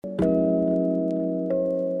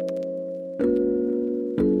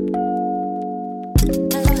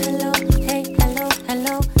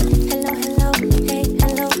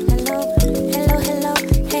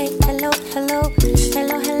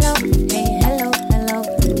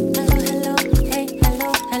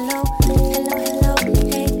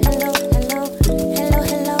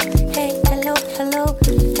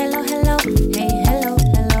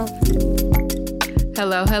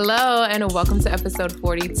and welcome to episode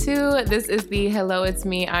 42. This is the Hello, It's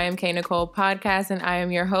Me, I Am K Nicole podcast, and I am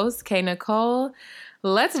your host, K Nicole.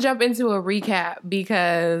 Let's jump into a recap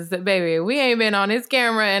because, baby, we ain't been on this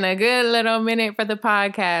camera in a good little minute for the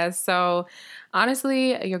podcast. So,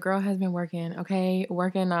 honestly, your girl has been working, okay?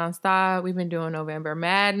 Working nonstop. We've been doing November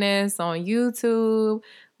Madness on YouTube.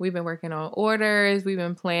 We've been working on orders. We've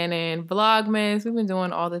been planning Vlogmas. We've been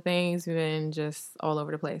doing all the things. We've been just all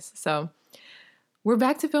over the place. So, we're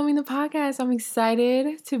back to filming the podcast. I'm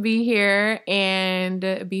excited to be here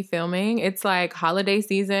and be filming. It's like holiday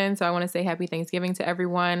season, so I want to say happy Thanksgiving to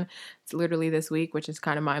everyone. It's literally this week, which is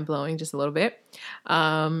kind of mind-blowing just a little bit.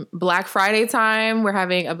 Black Friday time. We're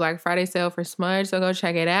having a Black Friday sale for Smudge, so go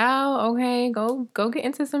check it out. Okay, go get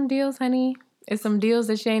into some deals, honey. It's some deals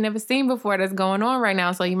that you ain't never seen before that's going on right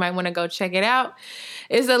now, so you might want to go check it out.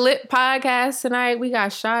 It's a lit podcast tonight. We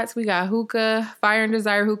got shots. We got hookah. Fire and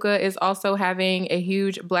Desire Hookah is also having a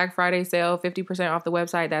huge Black Friday sale, 50% off the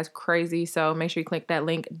website. That's crazy, so make sure you click that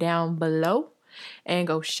link down below and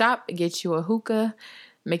go shop, get you a hookah,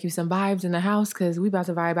 make you some vibes in the house because we about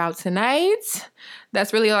to vibe out tonight.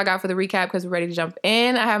 That's really all I got for the recap because we're ready to jump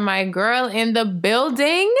in. I have my girl in the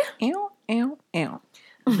building. Ow.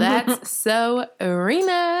 That's so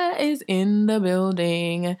Arena is in the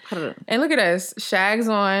building. And look at us. Shags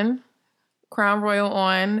on. Crown Royal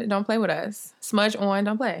on. Don't play with us. Smudge on.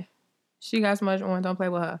 Don't play. She got Smudge on. Don't play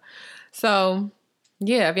with her. So,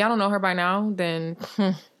 yeah, if y'all don't know her by now, then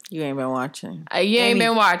you ain't been watching. You ain't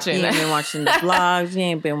been watching. You ain't been watching the vlogs. You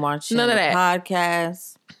ain't been watching none of the that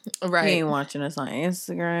podcast. Right. You ain't watching us on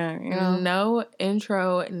Instagram. You know? No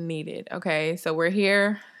intro needed. Okay, so we're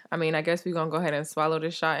here. I mean, I guess we're going to go ahead and swallow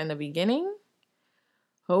this shot in the beginning.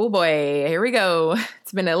 Oh, boy. Here we go.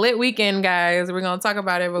 It's been a lit weekend, guys. We're going to talk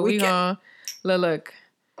about it, but we're going to look.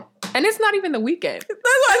 And it's not even the weekend. That's what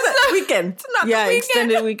I said. Weekend. It's not the weekend.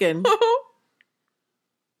 Extended weekend.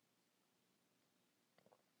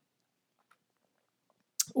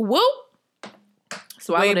 Whoop.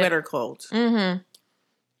 Swallowed Way it. better cold. Mm-hmm.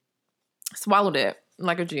 Swallowed it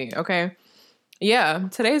like a G, okay? Yeah,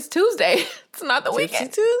 today's Tuesday. It's not the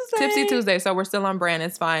weekend. Tipsy Tuesday. So we're still on brand.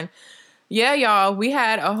 It's fine. Yeah, y'all. We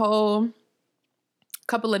had a whole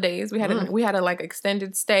couple of days. We had a like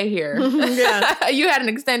extended stay here. Yeah. You had an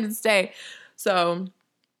extended stay. So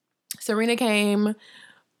Serena came.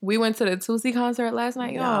 We went to the Tootsie concert last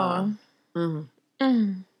night, y'all.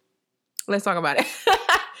 Let's talk about it.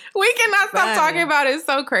 We cannot stop talking about it. It's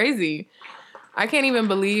so crazy. I can't even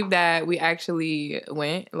believe that we actually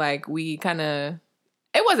went. Like, we kind of...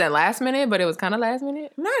 It wasn't last minute, but it was kind of last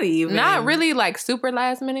minute. Not even. Not really, like, super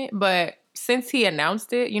last minute, but since he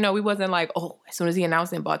announced it, you know, we wasn't like, oh, as soon as he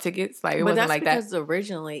announced it and bought tickets. Like, it wasn't like that. But that's because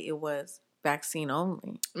originally it was vaccine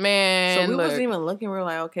only. Man, so we wasn't even looking. We were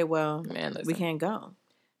like, okay, well, man, we can't go.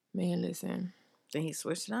 Man, listen. Then he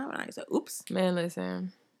switched it out, and I said, oops. Man,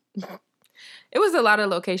 listen. It was a lot of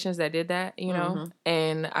locations that did that, you know,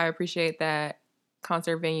 and I appreciate that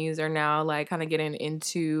concert venues are now like kind of getting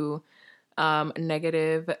into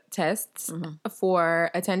negative tests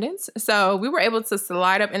for attendance. So we were able to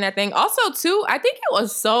slide up in that thing. Also, too, I think it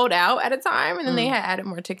was sold out at a time, and then they had added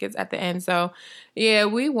more tickets at the end. So, yeah,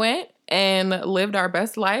 we went and lived our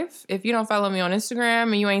best life. If you don't follow me on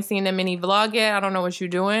Instagram and you ain't seen the mini vlog yet, I don't know what you're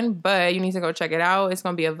doing, but you need to go check it out. It's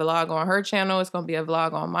going to be a vlog on her channel. It's going to be a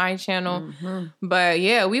vlog on my channel. But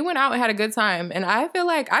yeah, we went out and had a good time. And I feel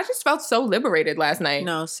like I just felt so liberated last night.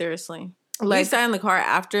 No, seriously. Like, we sat in the car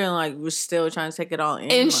after and like we're still trying to take it all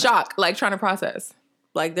in. In like, shock, like trying to process.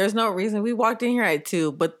 Like there's no reason. We walked in here at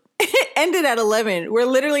 2, but it ended at 11. We're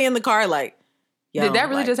literally in the car like, yo, did that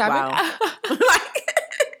really just happen? Wow.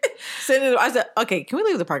 I said, okay, can we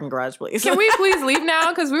leave the parking garage, please? Can we please leave now?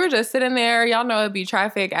 Because we were just sitting there. Y'all know it'd be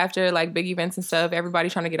traffic after like big events and stuff. Everybody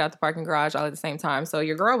trying to get out the parking garage all at the same time. So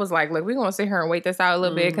your girl was like, look, we're going to sit here and wait this out a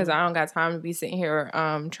little bit because I don't got time to be sitting here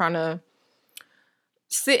trying to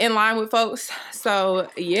sit in line with folks. So,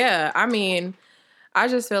 yeah, I mean, I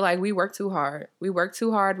just feel like we work too hard. We work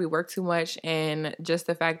too hard. We work too much. And just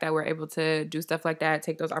the fact that we're able to do stuff like that,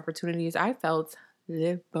 take those opportunities, I felt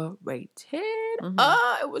liberated.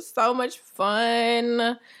 It was so much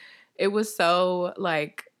fun. It was so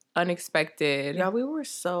like unexpected. Yeah, we were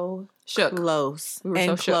so shook. Close. We were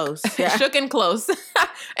and so close. Shook. Yeah. Shook and close.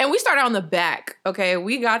 And we started on the back. Okay,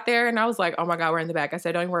 we got there and I was like, oh my God, we're in the back. I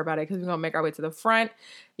said, don't even worry about it because we're going to make our way to the front.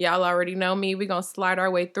 Y'all already know me. We're going to slide our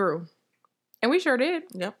way through. And we sure did.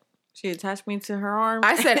 Yep. She attached me to her arm.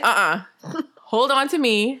 I said, hold on to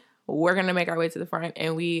me we're going to make our way to the front.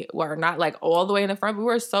 And we were not like all the way in the front, but we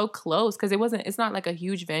were so close because it's not like a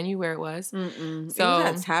huge venue where it was. Mm-mm. So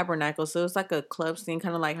it was at Tabernacle. So it's like a club scene,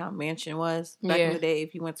 kind of like how Mansion was back in the day.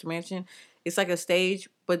 If you went to Mansion, it's like a stage,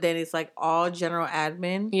 but then it's like all general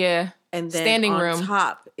admin. Yeah. And then standing on room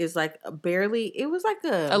top is like it was like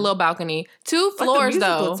a little balcony. 2 floors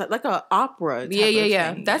though. Like an opera.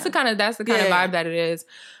 Yeah. That's the kind of vibe that it is.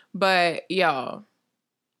 But y'all,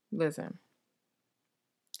 listen.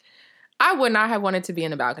 I would not have wanted to be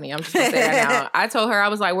in the balcony. I'm just gonna say that now. I told her, I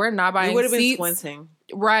was like, we're not buying seats. You would have been squinting.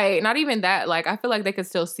 Right. Not even that. Like, I feel like they could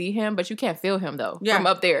still see him, but you can't feel him though. Yeah. From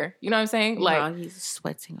up there. You know what I'm saying? Like, he's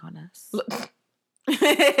sweating on us.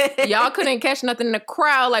 Y'all couldn't catch nothing in the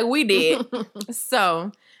crowd like we did.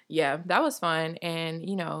 So yeah, that was fun. And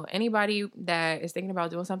you know, anybody that is thinking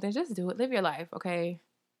about doing something, just do it. Live your life, okay?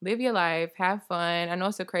 Live your life, have fun. I know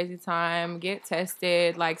it's a crazy time. Get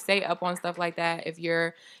tested, like stay up on stuff like that if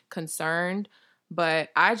you're concerned. But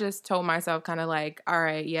I just told myself kind of like, all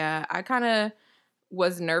right, yeah, I kind of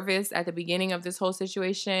was nervous at the beginning of this whole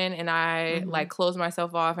situation, and I like closed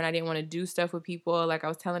myself off, and I didn't want to do stuff with people. Like I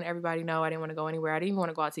was telling everybody, no, I didn't want to go anywhere. I didn't even want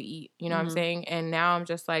to go out to eat. You know what I'm saying? And now I'm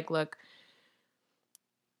just like, look,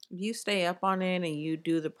 you stay up on it and you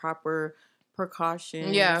do the proper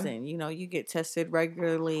precautions, and you know, you get tested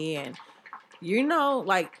regularly, and you know,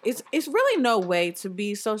 like it's really no way to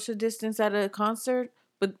be social distance at a concert,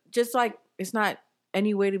 but just like it's not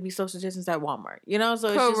any way to be social distance at Walmart, you know? So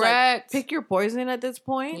it's just like, pick your poison at this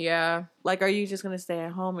point. Yeah. Like, are you just going to stay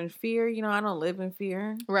at home in fear? You know, I don't live in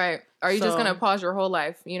fear. Right. Are you just going to pause your whole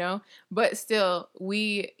life, you know? But still,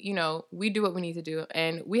 we do what we need to do,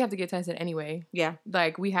 and we have to get tested anyway. Yeah.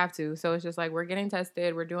 Like, we have to. So it's just like, we're getting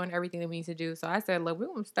tested. We're doing everything that we need to do. So I said, look, we're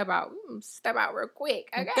going to step out. We're going to step out real quick.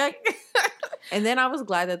 Okay. And then I was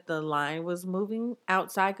glad that the line was moving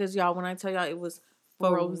outside, because y'all, when I tell y'all, it was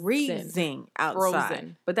freezing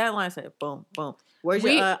outside. But that line said, boom, boom. Where's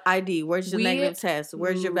your ID? Where's your negative test?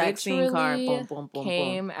 Where's your vaccine card? Boom, boom, boom,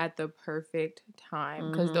 came at the perfect time.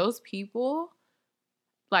 Because those people,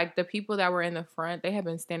 like the people that were in the front, they had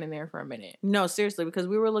been standing there for a minute. No, seriously, because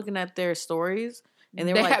we were looking at their stories. And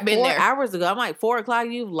they were like 4 hours ago. I'm like, 4 o'clock,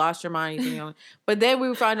 you've lost your mind. But then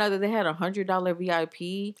we found out that they had $100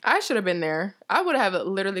 VIP. I should have been there. I would have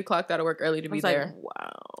literally clocked out of work early to be there. Like,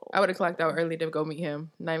 wow. I would have clocked out early to go meet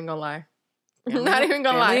him. Not even gonna lie. Not even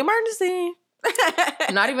gonna lie. Emergency.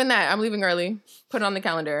 Not even that. I'm leaving early. Put it on the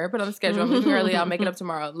calendar. Put it on the schedule. I'm leaving early. I'll make it up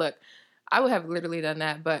tomorrow. Look, I would have literally done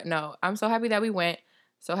that. But no, I'm so happy that we went.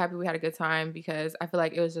 So happy we had a good time, because I feel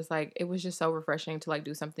like it was just so refreshing to like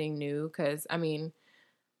do something new. Because I mean,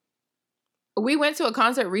 we went to a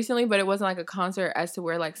concert recently, but it wasn't like a concert as to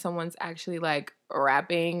where like someone's actually like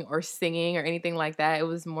rapping or singing or anything like that. It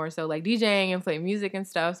was more so like DJing and playing music and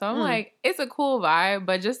stuff. So I'm like, it's a cool vibe,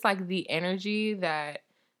 but just like the energy that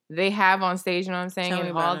they have on stage, you know what I'm saying?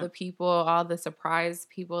 And all the people, all the surprise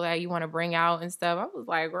people that you want to bring out and stuff. I was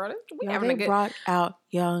like, girl, we having a good... brought out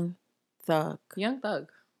Young Thug. Young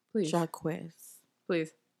Thug, please. Jacquez.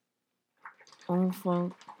 Please.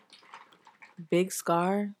 Big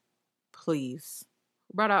Scar. Please.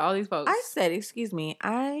 Brought out all these folks. I said, excuse me,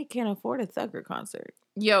 I can't afford a Thugger concert.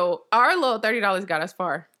 Yo, our little $30 got us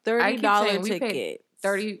far. $30 ticket.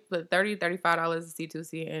 $35 to see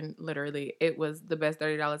Tusi, and literally it was the best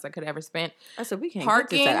 $30 I could ever spend. I said, we can't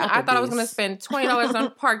parking. Get this at I thought I was going to spend $20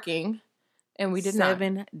 on parking, and we did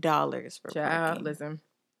 $7 for parking. Listen.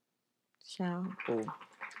 Ciao. Oh.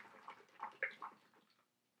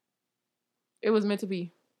 It was meant to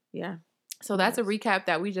be. Yeah. So that's a recap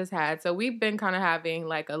that we just had. So we've been kind of having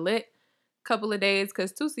like a lit couple of days,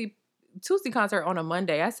 because Tusi concert on a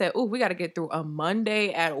Monday. I said, oh, we got to get through a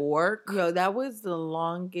Monday at work. Yo, that was the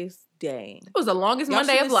longest day. It was the longest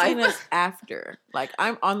Monday of life. Seen us after, like,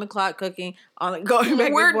 I'm on the clock cooking, going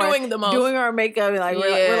back. We're doing the most, doing our makeup. Like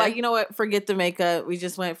we're like, you know what? Forget the makeup. We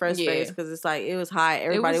just went first base, because it's like it was hot.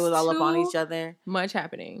 Everybody was all up on each other. Much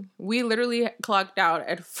happening. We literally clocked out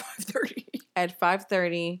at 5:30. At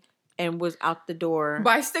 5:30. And was out the door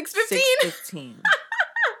by 6:15. 6:15.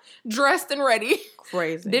 Dressed and ready.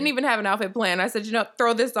 Crazy. Didn't even have an outfit plan. I said,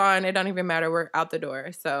 throw this on. It don't even matter. We're out the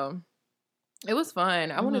door. So it was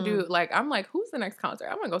fun. I want to do, like, I'm like, who's the next concert?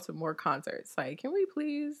 I want to go to more concerts. Like, can we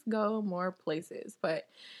please go more places? But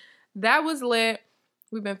that was lit.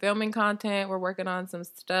 We've been filming content. We're working on some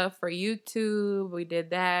stuff for YouTube. We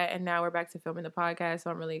did that. And now we're back to filming the podcast. So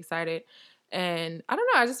I'm really excited. And I don't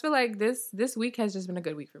know, I just feel like this week has just been a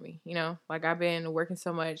good week for me, you know? Like, I've been working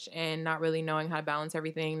so much and not really knowing how to balance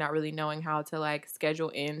everything, not really knowing how to, like, schedule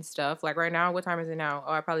in stuff. Like, right now, what time is it now?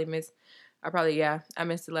 Oh, I missed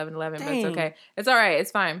 11:11, but it's okay. It's all right.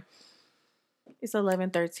 It's fine. It's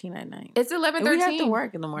 11:13 at night. It's 11:13. We have to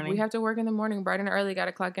work in the morning. We have to work in the morning, bright and early. Got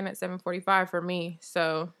to clock in at 7:45 for me.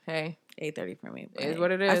 So hey, 8:30 for me. Is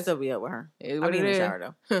what it is. I still be up with her. I'll be in the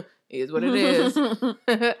shower though. Is what it is.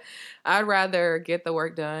 I'd rather get the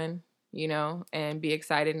work done, you know, and be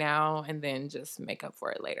excited now, and then just make up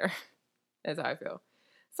for it later. That's how I feel.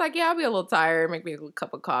 It's like, yeah, I'll be a little tired. Make me a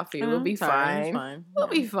cup of coffee. We'll be fine. We'll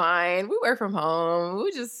be fine. We work from home. We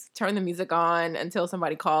just turn the music on until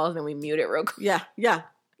somebody calls and we mute it real quick. Yeah.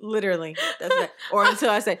 Literally. That's it. Or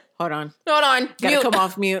until I say, hold on. Gotta come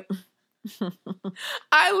off mute.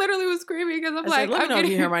 I literally was screaming because I'm like, let me know if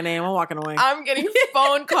you hear my name. I'm walking away. I'm getting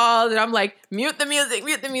phone calls and I'm like, mute the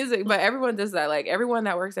music. But everyone does that. Like everyone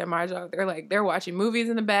that works at my job, they're watching movies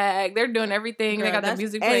in the bag. They're doing everything. Girl, they got the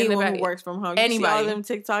music playing in the bag. Anyone who works from home. You see all them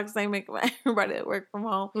TikToks they make everybody that work from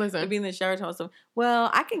home. Listen, they be in the shower telling them, well,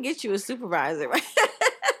 I can get you a supervisor.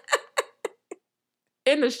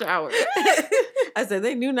 In the shower. I said,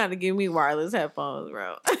 they knew not to give me wireless headphones,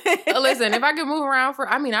 bro. Listen, if I could move around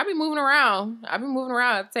I'll be moving around.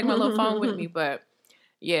 I take my little phone with me, but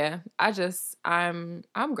yeah, I'm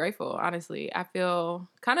grateful, honestly. I feel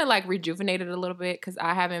kind of like rejuvenated a little bit because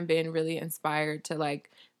I haven't been really inspired to like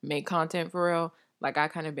make content for real. Like I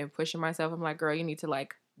kind of been pushing myself. I'm like, girl, you need to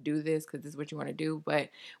like do this because this is what you want to do. But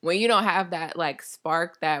when you don't have that like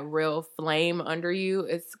spark, that real flame under you,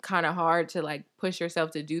 it's kind of hard to like push yourself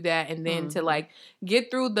to do that, and then to like get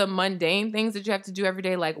through the mundane things that you have to do every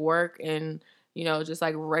day, like work and, you know, just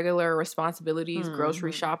like regular responsibilities,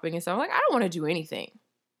 grocery shopping and stuff. Like I don't want to do anything.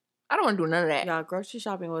 I don't want to do none of that. Y'all, grocery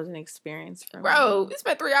shopping was an experience for me. Bro, we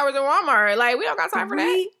spent 3 hours in Walmart. Like we don't got time for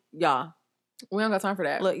that. Y'all. We don't got time for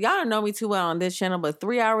that. Look, y'all don't know me too well on this channel, but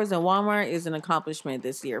 3 hours in Walmart is an accomplishment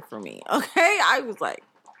this year for me. Okay? I was like,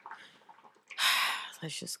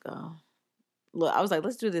 let's just go. Look, I was like,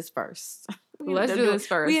 let's do this first. We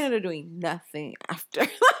ended up doing nothing after.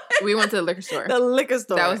 We went to the liquor store. The liquor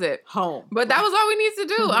store. That was it. Home. But that was all we needed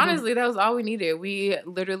to do. Honestly, that was all we needed. We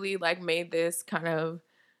literally like made this kind of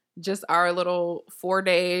just our little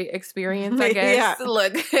 4-day experience, I guess. Yeah.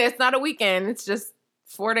 Look, it's not a weekend. It's just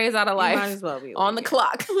 4 days out of life. Might as well be on the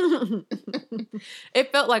clock.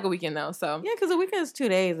 It felt like a weekend though. So yeah, because the weekend is 2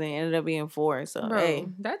 days and it ended up being 4. So bro, hey,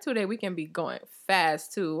 that 2-day weekend be going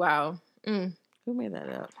fast too. Wow. Who made that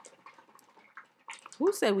up?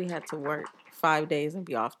 Who said we had to work 5 days and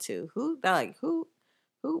be off 2? Who?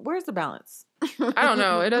 Where's the balance? I don't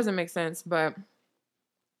know. It doesn't make sense. But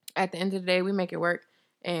at the end of the day, we make it work,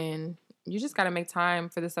 and you just got to make time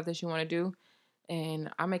for the stuff that you want to do. And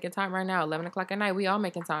I'm making time right now, 11 o'clock at night. We all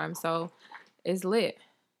making time. So it's lit.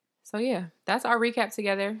 So yeah, that's our recap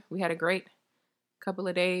together. We had a great couple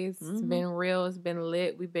of days. It's been real. It's been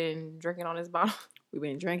lit. We've been drinking on this bottle. We've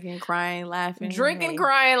been drinking, crying, laughing.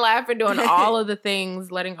 Crying, laughing, doing all of the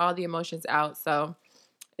things, letting all the emotions out. So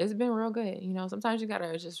it's been real good. You know, sometimes you got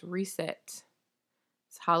to just reset.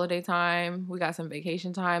 It's holiday time. We got some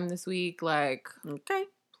vacation time this week. Like, okay.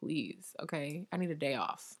 Please. Okay. I need a day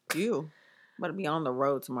off. You. I'm about to be on the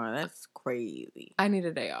road tomorrow. That's crazy. I need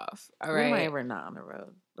a day off. All right. We might ever not on the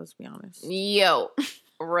road. Let's be honest. Yo,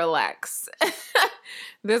 relax.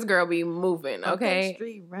 This girl be moving, okay?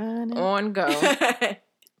 Street running. On go.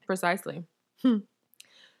 Precisely.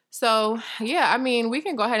 So, yeah, I mean, we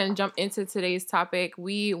can go ahead and jump into today's topic.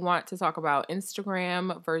 We want to talk about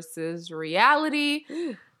Instagram versus reality.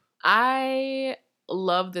 I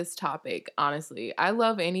love this topic, honestly. I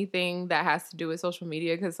love anything that has to do with social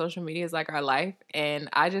media because social media is like our life. And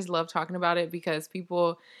I just love talking about it because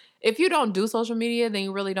people, if you don't do social media, then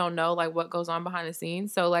you really don't know like what goes on behind the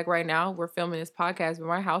scenes. So like right now we're filming this podcast, but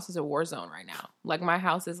my house is a war zone right now. Like my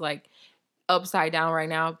house is like upside down right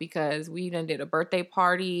now because we done did a birthday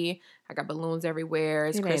party. I got balloons everywhere.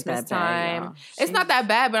 It's Christmas time. It's not that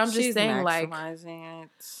bad, but I'm just saying like,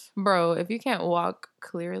 bro, if you can't walk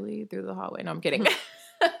clearly through the hallway, no, I'm kidding.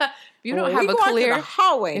 If you don't have a clear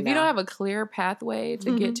hallway, if you don't have a clear pathway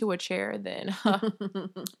to get to a chair, then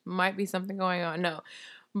might be something going on. No,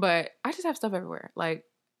 but I just have stuff everywhere. Like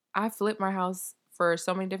I flipped my house for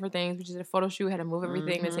so many different things. We just did a photo shoot, had to move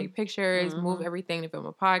everything to take pictures, move everything to film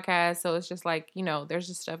a podcast. So it's just like, you know, there's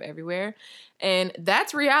just stuff everywhere. And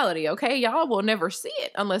that's reality, okay? Y'all will never see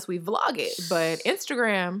it unless we vlog it. But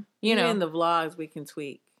Instagram, you know. In the vlogs, we can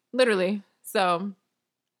tweak. Literally. So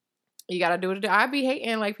you got to do what I be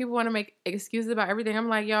hating. Like people want to make excuses about everything. I'm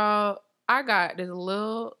like, y'all, I got this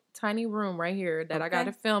little tiny room right here that I got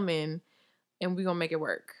to film in. And we going to make it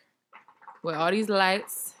work. With all these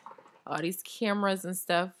lights, all these cameras and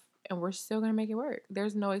stuff, and we're still gonna make it work.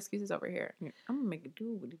 There's no excuses over here. I'm gonna make it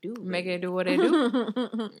do what it do. Make it do what it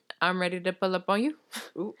do. I'm ready to pull up on you.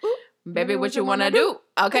 Baby, what you want to do?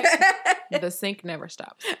 Okay. The sink never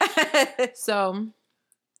stops. So,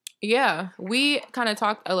 yeah, we kind of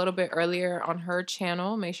talked a little bit earlier on her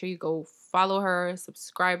channel. Make sure you go follow her,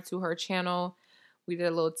 subscribe to her channel. We did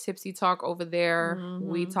a little tipsy talk over there. Mm-hmm.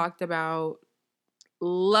 We talked about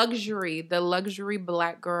luxury, the luxury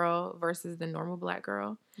black girl versus the normal black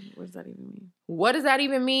girl. What does that even mean? What does that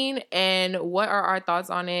even mean? And what are our thoughts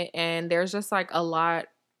on it? And there's just like a lot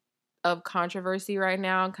of controversy right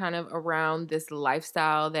now kind of around this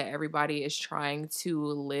lifestyle that everybody is trying to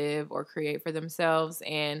live or create for themselves.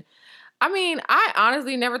 And I mean, I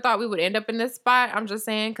honestly never thought we would end up in this spot. I'm just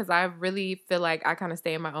saying, because I really feel like I kind of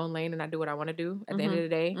stay in my own lane and I do what I want to do at the end of the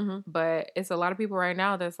day. But it's a lot of people right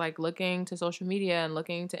now that's like looking to social media and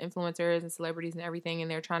looking to influencers and celebrities and everything. And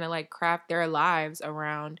they're trying to like craft their lives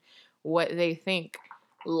around what they think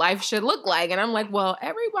life should look like. And I'm like, well,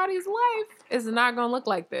 everybody's life is not going to look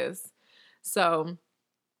like this. So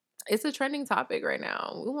it's a trending topic right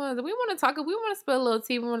now. We want to spill a little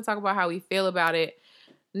tea. We want to talk about how we feel about it.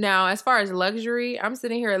 Now, as far as luxury, I'm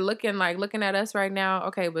sitting here looking at us right now.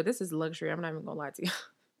 Okay, but this is luxury. I'm not even going to lie to you.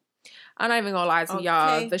 I'm not even going to lie to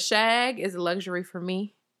y'all. The shag is a luxury for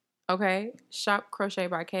me. Okay? Shop Crochet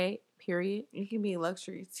by Kate, period. It can be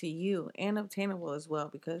luxury to you and obtainable as well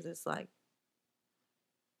because it's like,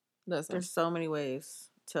 there's so many ways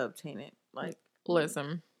to obtain it. Like,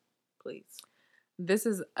 listen. Please. This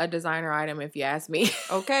is a designer item if you ask me.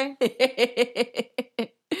 Okay.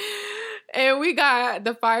 And we got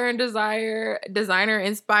the Fire and Desire designer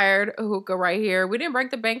inspired hookah right here. We didn't break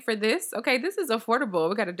the bank for this. Okay, this is affordable.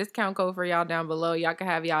 We got a discount code for y'all down below. Y'all can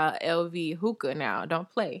have y'all LV hookah now. Don't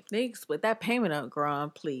play. They can split that payment up, girl,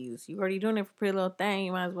 please. You already doing it for Pretty Little Thing.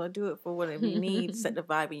 You might as well do it for whatever you need. Set the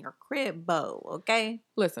vibe in your crib, Bo. Okay?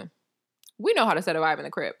 Listen, we know how to set a vibe in the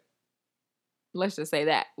crib. Let's just say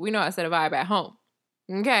that. We know how to set a vibe at home.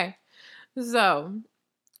 Okay? So,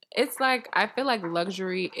 it's like, I feel like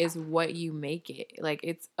luxury is what you make it. Like,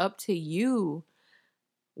 it's up to you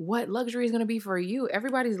what luxury is going to be for you.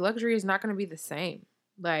 Everybody's luxury is not going to be the same.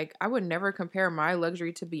 Like, I would never compare my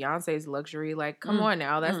luxury to Beyonce's luxury. Like, come on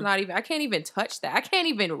now. That's not even, I can't even touch that. I can't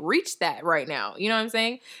even reach that right now. You know what I'm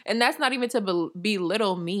saying? And that's not even to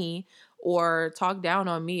belittle me or talk down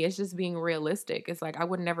on me. It's just being realistic. It's like, I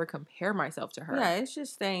would never compare myself to her. Yeah, it's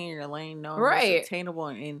just staying in your lane, knowing what's attainable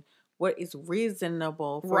and what is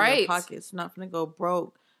reasonable for your pockets. Not gonna go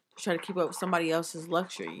broke to try to keep up with somebody else's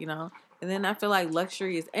luxury, you know? And then I feel like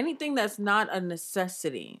luxury is anything that's not a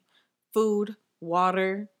necessity. Food,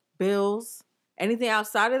 water, bills, anything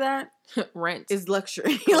outside of that rent is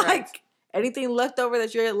luxury. Like anything left over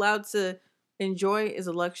that you're allowed to enjoy is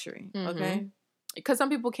a luxury. Okay? Because some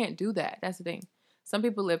people can't do that. That's the thing. Some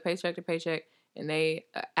people live paycheck to paycheck and they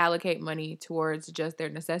allocate money towards just their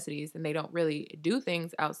necessities and they don't really do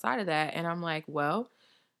things outside of that. And I'm like, well,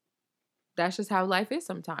 that's just how life is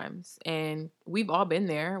sometimes. And we've all been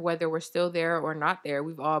there, whether we're still there or not there.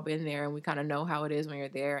 We've all been there and we kind of know how it is when you're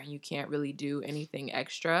there and you can't really do anything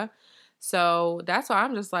extra. So that's why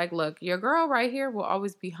I'm just like, look, your girl right here will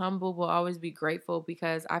always be humble, will always be grateful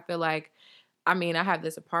because I feel like, I mean, I have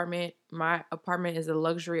this apartment. My apartment is a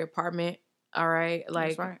luxury apartment. All right.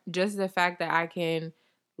 Like, just the fact that I can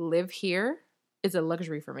live here is a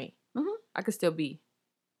luxury for me. I could still be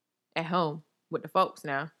at home with the folks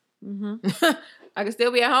now. I could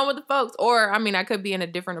still be at home with the folks. Or, I mean, I could be in a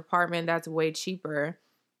different apartment that's way cheaper.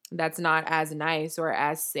 That's not as nice or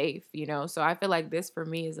as safe, you know? So I feel like this for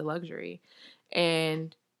me is a luxury.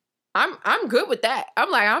 And I'm good with that.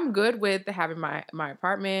 I'm good with having my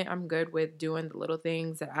apartment. I'm good with doing the little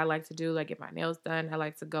things that I like to do, like get my nails done. I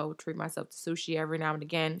like to go treat myself to sushi every now and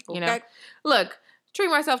again. You know, look, treat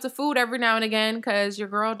myself to food every now and again because your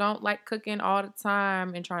girl don't like cooking all the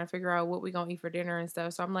time and trying to figure out what we gonna eat for dinner and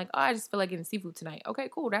stuff. So I'm like, oh, I just feel like getting seafood tonight. Okay,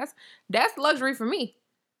 cool. That's luxury for me.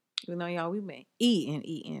 You know, y'all, we've been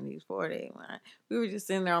eating these 4 days. We were just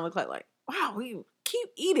sitting there on the clock like, wow, we keep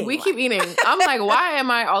eating. We keep eating. I'm like, why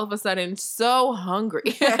am I all of a sudden so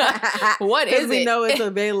hungry? What is it? Because we know it's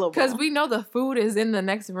available. Because we know the food is in the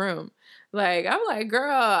next room. Like, I'm like,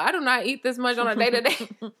 girl, I do not eat this much on a day-to-day.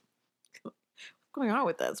 What's going on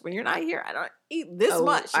with us? When you're not here, I don't eat this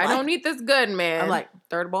much. I don't eat this good, man. I'm like,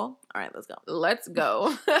 third bowl? All right, let's go. Let's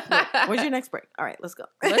go. When's your next break? All right, let's go.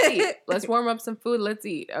 Let's eat. Let's warm up some food. Let's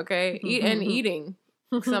eat, okay? Eating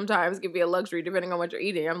sometimes can be a luxury depending on what you're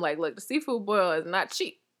eating. I'm like, look, the seafood boil is not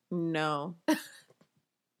cheap. No. It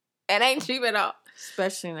ain't cheap at all.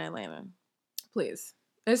 Especially in Atlanta. Please.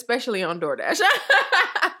 Especially on DoorDash.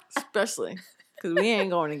 Especially. Because we ain't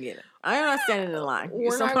going to get it. I'm not standing in line.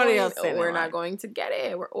 We're Somebody else standing We're in line. not going to get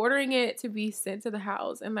it. We're ordering it to be sent to the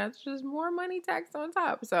house. And that's just more money taxed on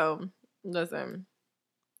top. So, listen.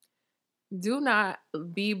 Do not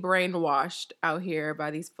be brainwashed out here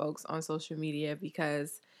by these folks on social media,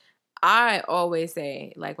 because I always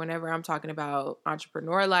say, like, whenever I'm talking about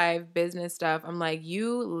entrepreneur life, business stuff, I'm like,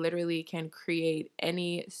 you literally can create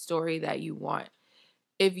any story that you want.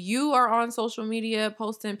 If you are on social media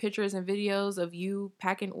posting pictures and videos of you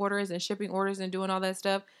packing orders and shipping orders and doing all that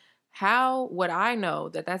stuff, how would I know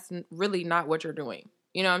that that's really not what you're doing?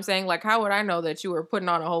 You know what I'm saying? Like, how would I know that you were putting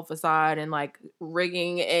on a whole facade and like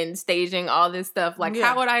rigging and staging all this stuff? Like,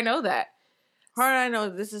 how would I know that? How would I know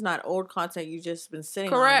this is not old content you just been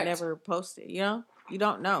sitting on and never posted? You know? You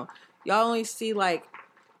don't know. Y'all only see like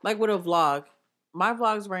with a vlog. My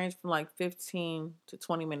vlogs range from like 15 to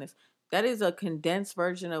 20 minutes. That is a condensed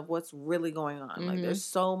version of what's really going on. Mm-hmm. Like, there's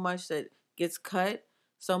so much that gets cut,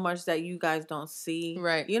 so much that you guys don't see.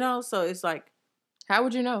 Right. You know? So it's like, how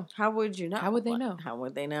would you know? How would you know? How would they know? How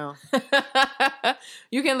would they know?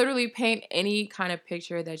 You can literally paint any kind of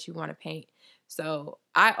picture that you want to paint. So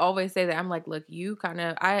I always say that. I'm like, look, you kind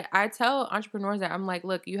of, I tell entrepreneurs that I'm like,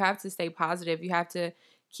 look, you have to stay positive. You have to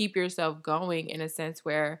keep yourself going in a sense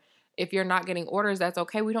where if you're not getting orders, that's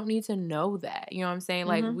okay. We don't need to know that. You know what I'm saying?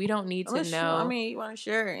 Like, we don't need to know. I mean, you want to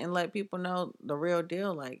share it and let people know the real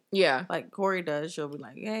deal. Like, like Corey does. She'll be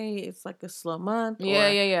like, hey, it's like a slow month.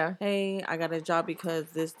 Yeah. Hey, I got a job because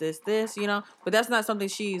this, you know. But that's not something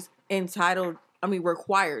she's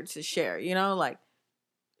required to share, you know? Like,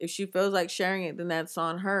 if she feels like sharing it, then that's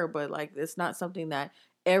on her. But, like, it's not something that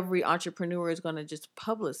every entrepreneur is going to just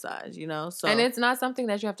publicize, you know? So, and it's not something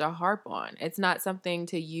that you have to harp on. It's not something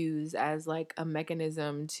to use as like a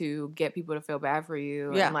mechanism to get people to feel bad for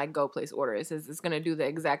you and like go place orders. It's going to do the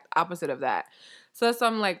exact opposite of that. So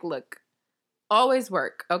I'm like, look, always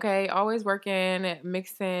work, okay? Always working,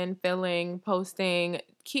 mixing, filling, posting,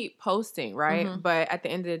 keep posting, right? Mm-hmm. But at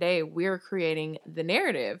the end of the day, we're creating the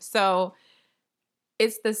narrative. So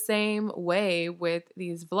it's the same way with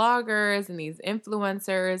these vloggers and these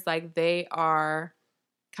influencers. Like, they are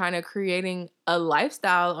kind of creating a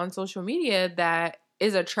lifestyle on social media that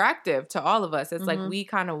is attractive to all of us. It's like, we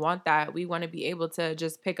kind of want that. We want to be able to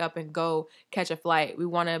just pick up and go catch a flight. We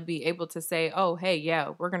want to be able to say, oh, hey, yeah,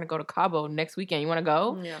 we're going to go to Cabo next weekend. You want to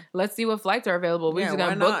go? Yeah. Let's see what flights are available. We're just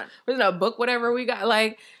going to book whatever we got.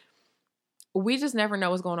 Like, we just never know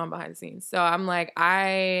what's going on behind the scenes. So I'm like,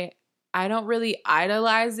 I don't really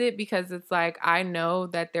idolize it, because it's like, I know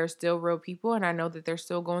that they're still real people and I know that they're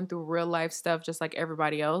still going through real life stuff just like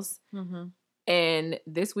everybody else. Mm-hmm. And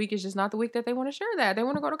this week is just not the week that they want to share that. They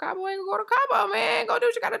want to go to Cabo, go to Cabo, man. Go do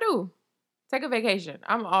what you got to do. Take a vacation.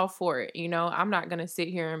 I'm all for it. You know, I'm not going to sit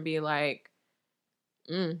here and be like,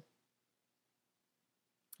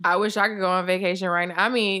 I wish I could go on vacation right now. I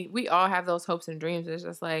mean, we all have those hopes and dreams. It's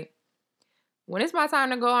just like, when it's my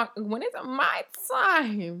time to go on, when it's my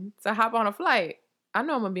time to hop on a flight, I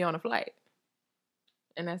know I'm going to be on a flight.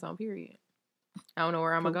 And that's on period. I don't know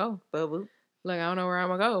where I'm going to go. Look, I don't know where I'm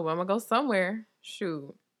going to go, but I'm going to go somewhere.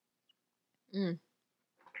 Shoot. I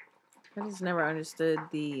just never understood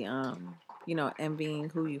the, envying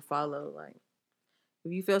who you follow. Like,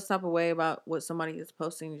 if you feel some type of way about what somebody is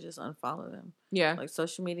posting, you just unfollow them. Yeah. Like,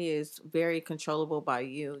 social media is very controllable by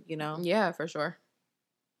you, you know? Yeah, for sure.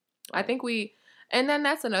 I think and then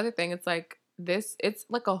that's another thing. It's like it's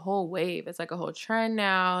like a whole wave. It's like a whole trend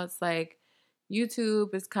now. It's like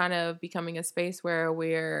YouTube is kind of becoming a space where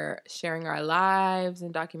we're sharing our lives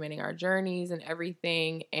and documenting our journeys and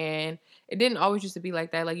everything. And it didn't always used to be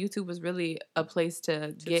like that. Like, YouTube was really a place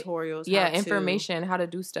to get tutorials, information, how to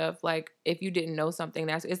do stuff. Like, if you didn't know something,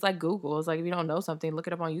 it's like Google. It's like, if you don't know something, look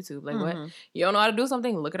it up on YouTube. Like, what? You don't know how to do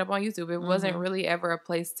something, look it up on YouTube. It wasn't really ever a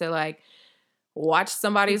place to like watch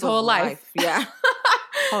somebody's whole life. Yeah.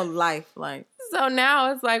 Whole life. Like, so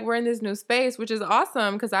now it's like we're in this new space, which is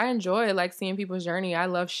awesome, because I enjoy like seeing people's journey. I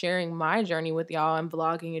love sharing my journey with y'all and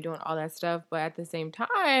vlogging and doing all that stuff. But at the same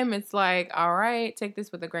time, it's like, all right, take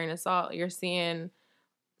this with a grain of salt. You're seeing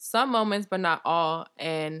some moments, but not all.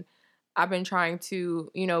 And I've been trying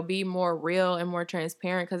to, be more real and more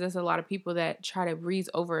transparent, because there's a lot of people that try to breeze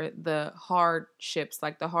over the hardships,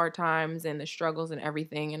 like the hard times and the struggles and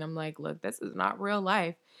everything. And I'm like, look, this is not real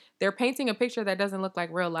life. They're painting a picture that doesn't look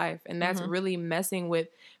like real life. And that's really messing with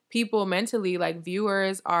people mentally. Like,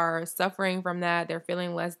 viewers are suffering from that. They're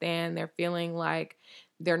feeling less than. They're feeling like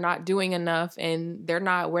they're not doing enough and they're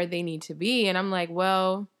not where they need to be. And I'm like,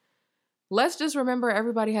 well, let's just remember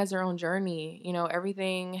everybody has their own journey.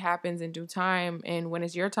 Everything happens in due time. And when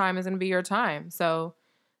it's your time, it's going to be your time. So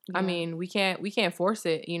Yeah. I mean, we can't force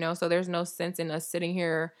it, you know, so there's no sense in us sitting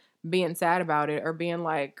here being sad about it or being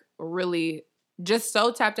like really just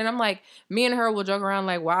so tapped in. I'm like, me and her will joke around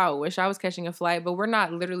like, wow, wish I was catching a flight, but we're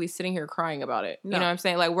not literally sitting here crying about it. No. You know what I'm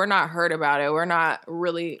saying? Like, we're not hurt about it. We're not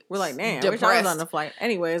really We're like, man, depressed. I wish I was on the flight.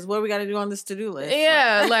 Anyways, what do we got to do on this to-do list?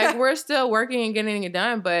 Yeah, like we're still working and getting it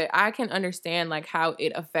done, but I can understand like how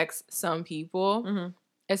it affects some people. Mm-hmm.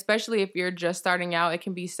 Especially if you're just starting out, it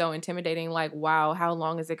can be so intimidating. Like, wow, how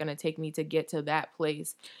long is it going to take me to get to that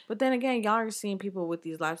place? But then again, y'all are seeing people with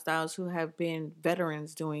these lifestyles who have been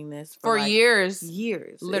veterans doing this for like years.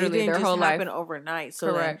 Literally, their whole life. It didn't just happen overnight.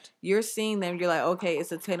 So correct. You're seeing them. You're like, okay,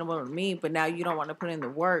 it's attainable to me. But now you don't want to put in the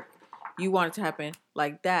work. You want it to happen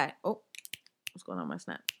like that. Oh, what's going on my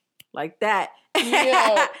Snap? Like that.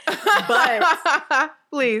 But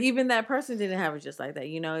please, even that person didn't have it just like that.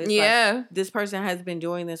 You know, it's like this person has been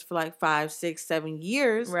doing this for like 5, 6, 7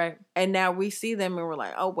 years, right? And now we see them and we're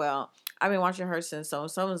like, oh well, I've been watching her since so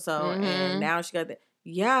and so, and now she got that.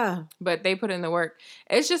 Yeah, but they put in the work.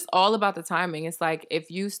 It's just all about the timing. It's like if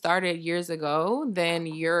you started years ago, then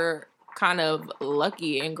you're kind of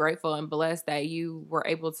lucky and grateful and blessed that you were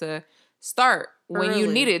able to start when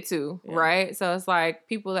you needed to, right? So it's like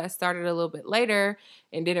people that started a little bit later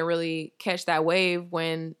and didn't really catch that wave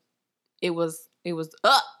when it was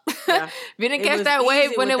up. Yeah. We didn't catch that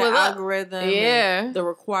wave when it was up. Algorithm, and the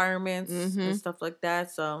requirements and stuff like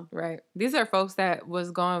that. So right, these are folks that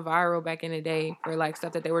was going viral back in the day for like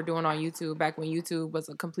stuff that they were doing on YouTube back when YouTube was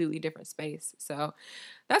a completely different space. So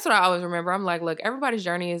that's what I always remember. I'm like, look, everybody's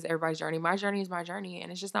journey is everybody's journey. My journey is my journey,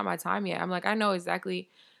 and it's just not my time yet. I'm like, I know exactly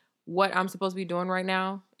what I'm supposed to be doing right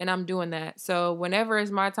now, and I'm doing that. So whenever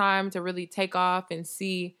it's my time to really take off and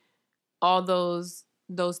see all those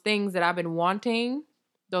things that I've been wanting,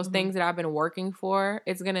 those things that I've been working for,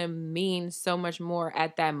 it's going to mean so much more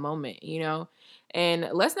at that moment, you know? And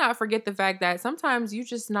let's not forget the fact that sometimes you're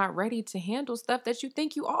just not ready to handle stuff that you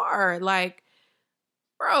think you are. Like,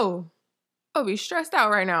 bro, I would be stressed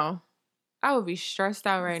out right now. I would be stressed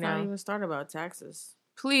out right now. Let's not even start about taxes.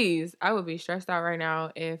 Please, I would be stressed out right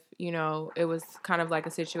now if, you know, it was kind of like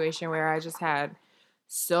a situation where I just had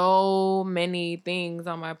so many things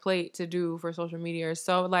on my plate to do for social media.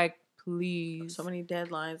 So, like, please. So many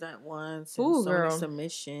deadlines at once. And many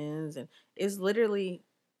submissions. And it's literally,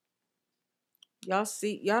 y'all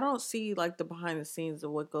don't see, like, the behind the scenes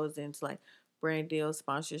of what goes into, like, brand deals,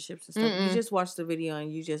 sponsorships and stuff. You just watch the video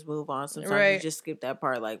and you just move on. Sometimes you just skip that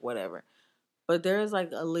part, like, whatever. But there's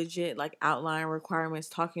like a legit like outline requirements,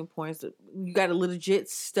 talking points. You got to legit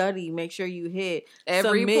study, make sure you hit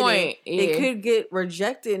every point. It could get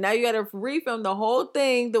rejected. Now you got to refilm the whole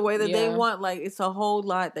thing the way that they want. Like it's a whole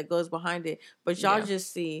lot that goes behind it. But y'all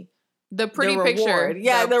just see the pretty picture.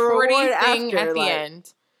 Yeah, the pretty reward thing after, at the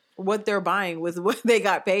end. What they're buying with what they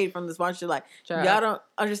got paid from the sponsor. Like, y'all don't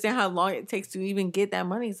understand how long it takes to even get that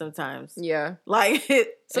money sometimes. Yeah. Like,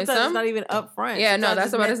 sometimes it's not even up front. Yeah, no,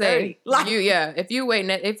 that's what I was about to say. Like, if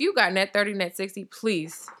you got net 30, net 60,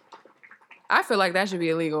 please. I feel like that should be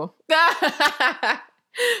illegal.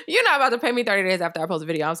 You're not about to pay me 30 days after I post a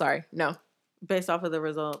video. I'm sorry. No. Based off of the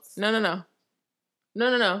results. No. No.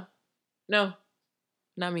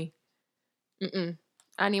 Not me.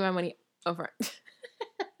 I need my money upfront.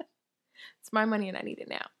 My money and I need it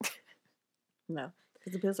now. No,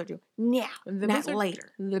 because the bills are due now, not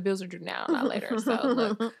later. The bills are due now, not later. So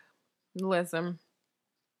look, listen,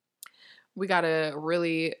 we gotta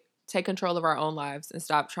really take control of our own lives and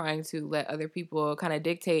stop trying to let other people kind of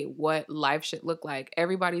dictate what life should look like.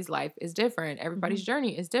 Everybody's life is different. Everybody's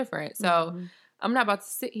journey is different. So I'm not about to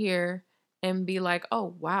sit here and be like,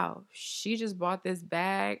 oh, wow, she just bought this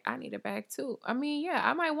bag. I need a bag too. I mean, yeah,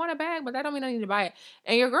 I might want a bag, but that don't mean I need to buy it.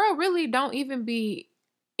 And your girl really don't even be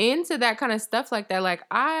into that kind of stuff like that. Like,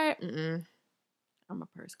 I'm a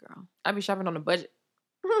purse girl. I be shopping on a budget.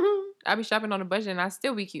 I be shopping on a budget and I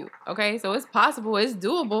still be cute. Okay, so it's possible. It's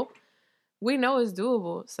doable. We know it's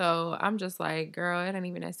doable. So I'm just like, girl, it ain't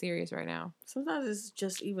even that serious right now. Sometimes it's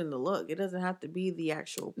just even the look. It doesn't have to be the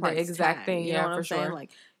actual price the exact tag. thing. You know what I'm saying? Sure. Like,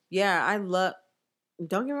 yeah, don't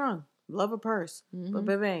get me wrong, love a purse. But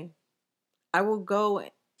baby, I will go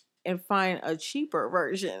and find a cheaper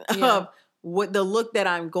version of what the look that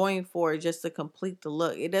I'm going for just to complete the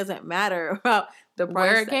look. It doesn't matter about the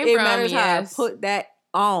price. Where it came from, matters how I put that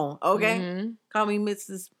on, okay? Call me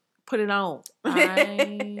Mrs. Put it on.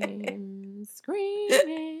 I'm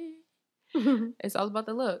screaming. It's all about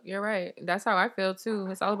the look. You're right. That's how I feel too.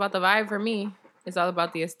 It's all about the vibe for me. It's all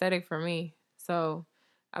about the aesthetic for me. So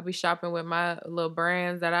I'll be shopping with my little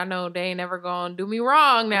brands that I know they ain't never gonna do me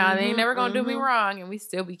wrong now. They ain't never gonna do me wrong. And we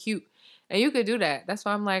still be cute. And you could do that. That's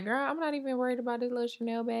why I'm like, girl, I'm not even worried about this little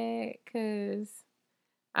Chanel bag because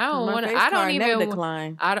I don't want to. I don't even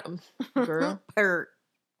decline. I don't, girl.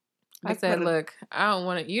 I said, look, I don't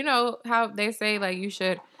want to. You know how they say like you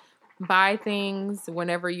should buy things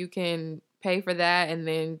whenever you can pay for that and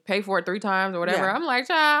then pay for it 3 times or whatever. Yeah. I'm like,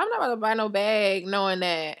 child, I'm not about to buy no bag knowing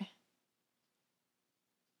that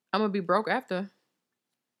I'm gonna be broke after.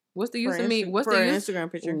 What's the use of me? What's the Instagram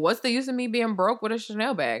picture? What's the use of me being broke with a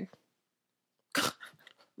Chanel bag?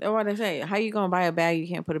 That's what they say. How you gonna buy a bag? You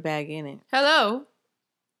can't put a bag in it. Hello.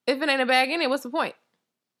 If it ain't a bag in it, what's the point?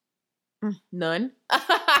 None.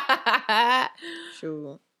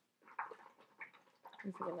 Sure.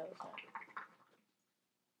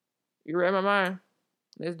 You read my mind.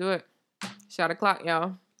 Let's do it. Shot o'clock,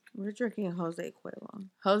 y'all. We're drinking Jose Cuervo.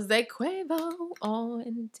 Jose Cuervo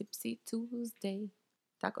on Tipsy Tuesday.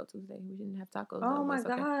 Taco Tuesday. We didn't have tacos. Oh my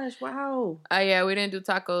gosh! Okay. Wow. Yeah, we didn't do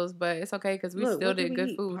tacos, but it's okay because we still did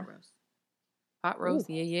good food. Pot roast.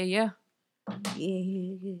 Yeah. Yeah.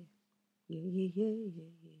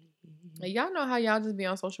 Y'all know how y'all just be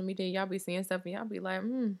on social media. Y'all be seeing stuff and y'all be like,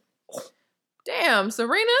 damn,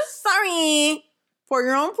 Serena. Sorry for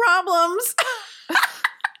your own problems.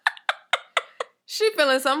 She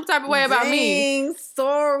feeling some type of way about me.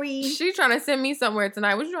 Sorry. She trying to send me somewhere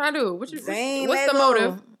tonight. What you trying to do? What's the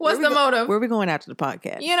motive? What's the motive? Where are we going after the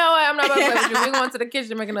podcast? You know what? I'm not about to play with you. We're going to the kitchen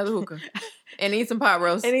to make another hookah. And eat some pot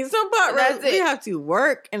roast. That's it. We have to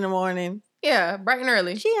work in the morning. Yeah, bright and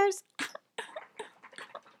early. Cheers.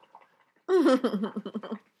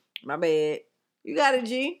 My bad. You got it,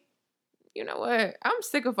 G. You know what? I'm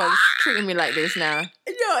sick of folks treating me like this now. Yo,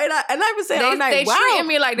 and I been saying all night, they treating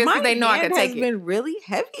me like this because they know I can take it. My hand has been really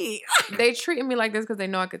heavy. They treating me like this because they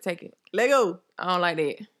know I could take it. Let go. I don't like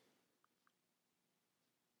that.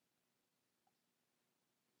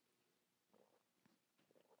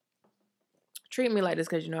 Treat me like this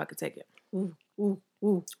because you know I could take it. Ooh.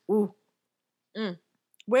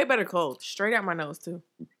 Way better cold. Straight out my nose, too.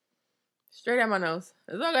 Straight out my nose.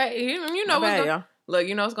 It's okay. You know what's going to... Look,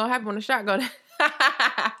 you know what's going to happen when the shot go down.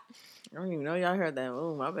 I don't even know y'all heard that.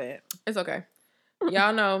 Oh, my bad. It's okay.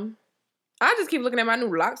 Y'all know. I just keep looking at my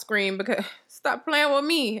new lock screen because stop playing with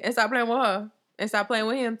me and stop playing with her. And stop playing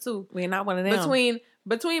with him, too. We're not one of them.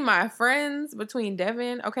 Between my friends, between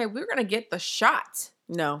Devin, okay, we're going to get the shot.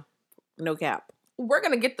 No cap. We're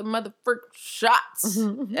going to get the motherfucking shots.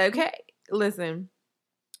 Okay? Listen.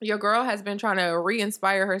 Your girl has been trying to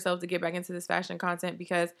re-inspire herself to get back into this fashion content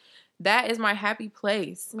because that is my happy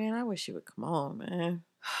place. Man, I wish she would come on, man.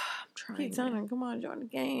 I'm trying. Keep telling her, come on, join the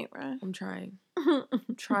game, right? I'm trying.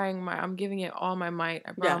 I'm giving it all my might.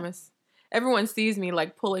 I promise. Yeah. Everyone sees me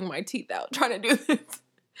like pulling my teeth out trying to do this.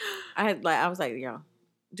 I was like, yo,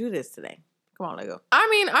 do this today. Come on, let go. I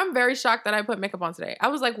mean, I'm very shocked that I put makeup on today. I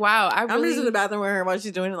was like, wow, I'm just in the bathroom with her while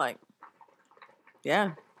she's doing it. Like,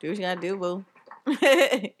 yeah, do what you gotta do, boo.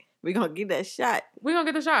 We gonna get that shot. We gonna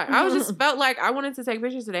get the shot. I was just felt like I wanted to take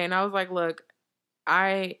pictures today, and I was like, look,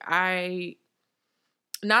 I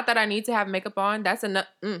not that I need to have makeup on. That's another.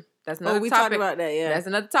 That's another. We topic. talked about that. Yeah, that's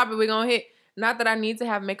another topic we're gonna hit. Not that I need to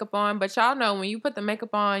have makeup on, but y'all know when you put the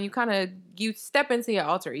makeup on, you step into your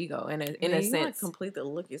alter ego in a sense. Like complete the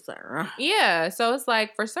look. It's like, yeah. So it's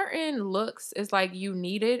like for certain looks, it's like you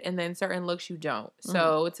need it, and then certain looks you don't.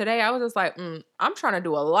 So today I was just like, I'm trying to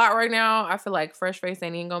do a lot right now. I feel like fresh face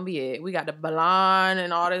ain't even gonna be it. We got the blonde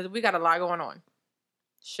and all this. We got a lot going on,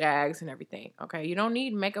 shags and everything. Okay, you don't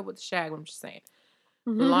need makeup with the shag. I'm just saying,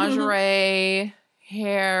 lingerie,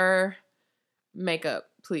 hair, makeup.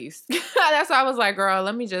 Please. That's why I was like, girl,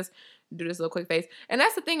 let me just do this little quick face. And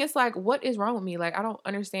that's the thing. It's like, what is wrong with me? Like, I don't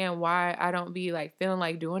understand why I don't be like feeling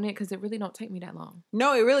like doing it because it really don't take me that long.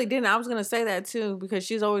 No, it really didn't. I was going to say that too because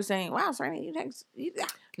she's always saying, wow, Serena,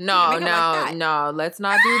 No, let's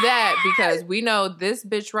not do that because we know this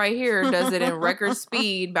bitch right here does it in record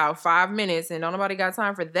speed, about 5 minutes, and don't nobody got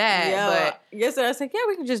time for that. Yeah, but yesterday I was like, yeah,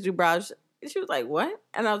 we can just do brows. She was like, what?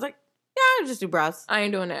 And I was like, yeah, I'll just do brows. I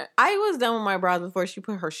ain't doing that. I was done with my brows before she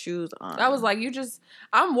put her shoes on. I was like,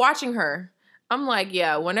 I'm watching her. I'm like,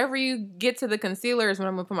 yeah, whenever you get to the concealer is when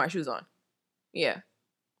I'm going to put my shoes on. Yeah.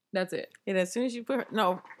 That's it. And as soon as she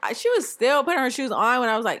she was still putting her shoes on when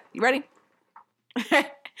I was like, you ready?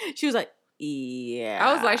 She was like, yeah.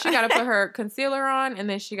 I was like, she got to put her concealer on and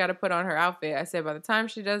then she got to put on her outfit. I said, by the time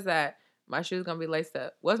she does that, my shoes going to be laced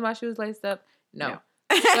up. Was my shoes laced up? No.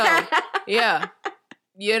 So, yeah.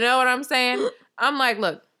 You know what I'm saying? I'm like,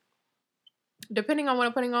 look, depending on what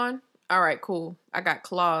I'm putting on, all right, cool. I got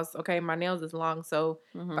claws, okay? My nails is long, so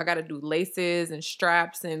if I got to do laces and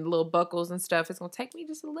straps and little buckles and stuff, it's going to take me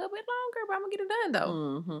just a little bit longer, but I'm going to get it done, though.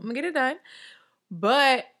 I'm going to get it done.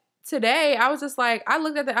 But today I was just like, I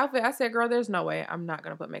looked at the outfit. I said, girl, there's no way I'm not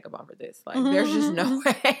going to put makeup on for this. Like, there's just no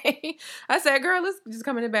way. I said, girl, let's just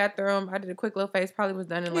come in the bathroom. I did a quick little face. Probably was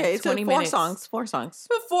done in like 20 minutes. Four songs.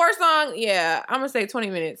 Four songs. Yeah. I'm going to say 20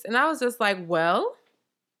 minutes. And I was just like, well,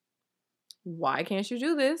 why can't you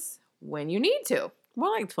do this when you need to? More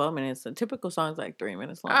like 12 minutes. A typical song's like 3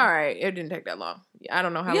 minutes long. All right. It didn't take that long. I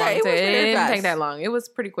don't know how long it took. It didn't take that long. It was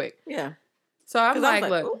pretty quick. Yeah. So I'm like,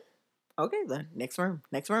 look. Okay, the next room.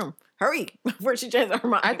 Hurry before she changes her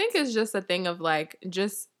mind. I think it's just a thing of like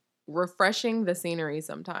just refreshing the scenery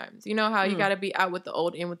sometimes. You know how you got to be out with the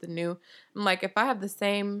old, in with the new. I'm like, if I have the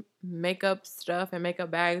same makeup stuff and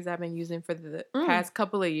makeup bags I've been using for the past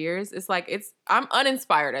couple of years, it's like I'm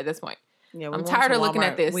uninspired at this point. Yeah, I'm tired of looking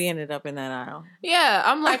at this. We ended up in that aisle. Yeah,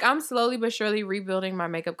 I'm like, I'm slowly but surely rebuilding my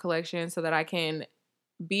makeup collection so that I can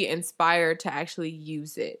be inspired to actually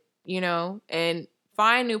use it, you know, and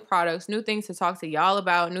find new products, new things to talk to y'all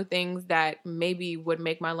about, new things that maybe would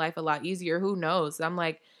make my life a lot easier. Who knows? I'm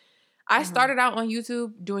like, I started out on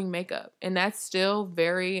YouTube doing makeup, and that's still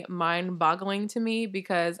very mind-boggling to me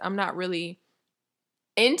because I'm not really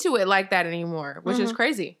into it like that anymore, which is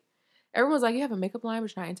crazy. Everyone's like, you have a makeup line,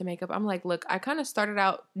 but you're not into makeup. I'm like, look, I kind of started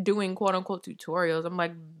out doing quote-unquote tutorials. I'm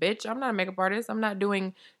like, bitch, I'm not a makeup artist. I'm not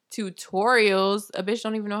doing tutorials. A bitch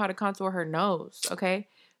don't even know how to contour her nose, okay?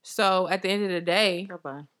 So at the end of the day,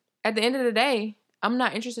 I'm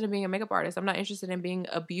not interested in being a makeup artist. I'm not interested in being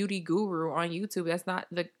a beauty guru on YouTube. That's not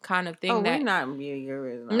the kind of thing we're not beauty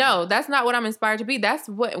gurus. No, that's not what I'm inspired to be. That's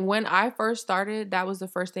what, when I first started, that was the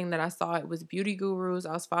first thing that I saw. It was beauty gurus.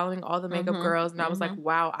 I was following all the makeup girls, and I was like,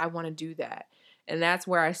 wow, I want to do that. And that's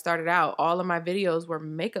where I started out. All of my videos were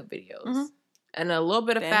makeup videos. And a little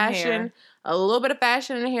bit of fashion,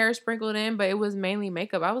 and hair sprinkled in, but it was mainly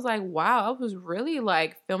makeup. I was like, wow, I was really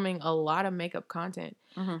like filming a lot of makeup content.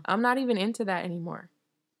 I'm not even into that anymore.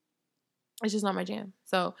 It's just not my jam.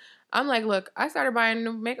 So I'm like, look, I started buying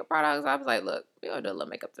new makeup products. I was like, look, we're going to do a little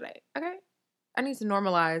makeup today. Okay. I need to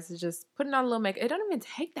normalize just putting on a little makeup. It don't even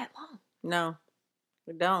take that long. No,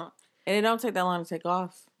 it don't. And it don't take that long to take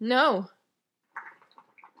off. No.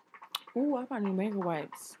 Ooh, I bought new makeup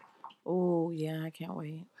wipes. Oh, yeah, I can't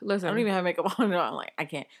wait. Listen. I don't even have makeup on. I'm like, I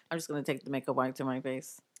can't. I'm just going to take the makeup wipe to my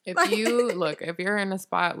face. If you're in a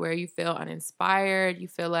spot where you feel uninspired, you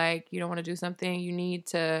feel like you don't want to do something, you need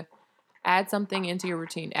to add something into your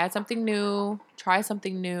routine. Add something new. Try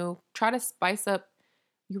something new. Try to spice up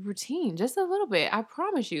your routine just a little bit. I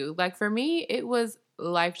promise you. Like, for me, it was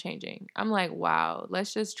life-changing. I'm like, wow,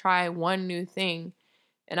 let's just try one new thing.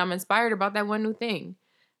 And I'm inspired about that one new thing.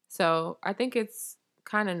 So I think it's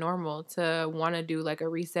kind of normal to want to do like a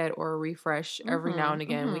reset or a refresh every now and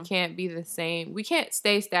again. We can't be the same. We can't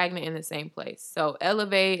stay stagnant in the same place. So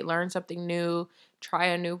elevate, learn something new, try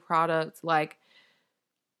a new product, like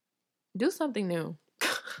do something new.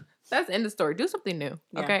 That's the end of the story. Do something new.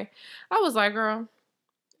 Yeah. Okay. I was like, girl,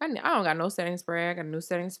 I don't got no setting spray. I got a new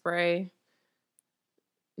setting spray,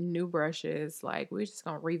 new brushes. Like, we're just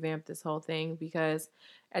going to revamp this whole thing because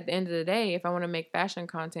at the end of the day, if I want to make fashion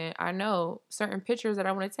content, I know certain pictures that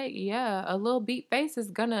I want to take. Yeah, a little beat face is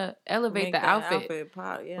going to elevate the outfit.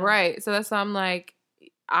 Pop, yeah. Right. So that's why I'm like,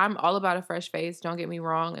 I'm all about a fresh face. Don't get me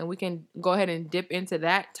wrong. And we can go ahead and dip into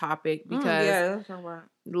that topic because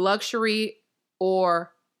luxury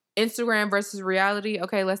or Instagram versus reality.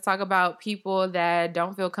 Okay, let's talk about people that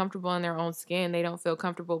don't feel comfortable in their own skin. They don't feel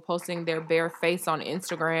comfortable posting their bare face on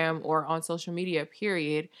Instagram or on social media,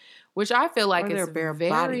 period. Which I feel like is bare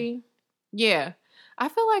body. Yeah. I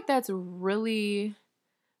feel like that's really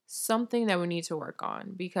something that we need to work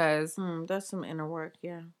on because that's some inner work,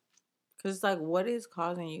 yeah. Because it's like, what is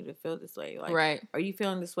causing you to feel this way? Like, right. Are you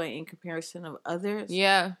feeling this way in comparison of others?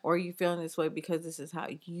 Yeah. Or are you feeling this way because this is how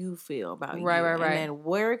you feel about you? Right. And then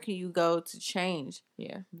where can you go to change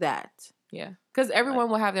that? Yeah. Because everyone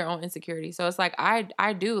will have their own insecurities. So it's like,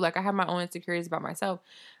 I do. Like, I have my own insecurities about myself.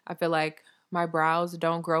 I feel like my brows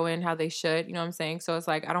don't grow in how they should. You know what I'm saying? So it's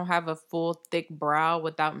like, I don't have a full, thick brow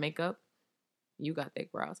without makeup. You got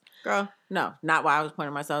thick brows. Girl, no. Not why I was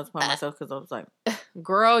pointing myself. I was pointing myself because I was like...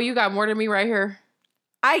 Girl, you got more than me right here.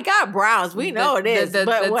 I got brows. We know it is. But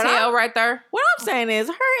the tail right there. What I'm saying is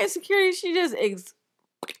her insecurity, she just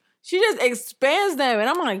expands them. And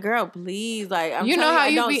I'm like, girl, please. Like, I'm how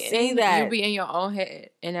you you don't be see that. You be in your own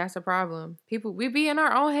head. And that's a problem. We be in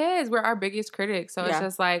our own heads. We're our biggest critics. So it's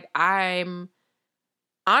just like, honestly,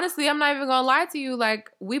 I'm not even going to lie to you.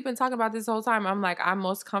 Like, we've been talking about this whole time. I'm like, I'm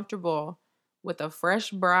most comfortable with a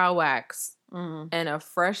fresh brow wax and a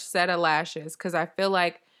fresh set of lashes. Because I feel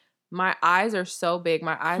like my eyes are so big.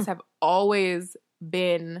 My eyes have always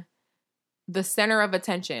been the center of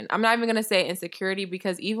attention. I'm not even going to say insecurity,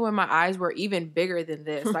 because even when my eyes were even bigger than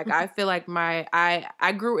this, like I feel like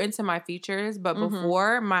I grew into my features, but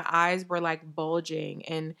before my eyes were like bulging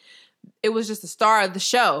and it was just the star of the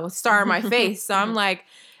show, star of my face. So I'm like,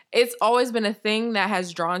 it's always been a thing that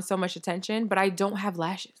has drawn so much attention, but I don't have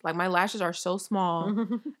lashes. Like my lashes are so small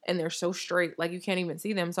and they're so straight, like you can't even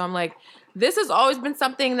see them. So I'm like, this has always been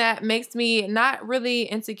something that makes me not really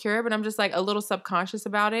insecure, but I'm just like a little subconscious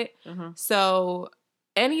about it. So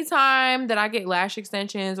anytime that I get lash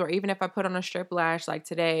extensions, or even if I put on a strip lash like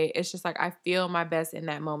today, it's just like I feel my best in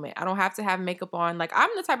that moment. I don't have to have makeup on. Like I'm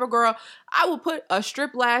the type of girl, I will put a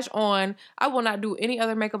strip lash on. I will not do any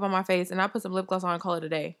other makeup on my face, and I'll put some lip gloss on and call it a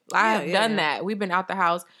day. I have done that. We've been out the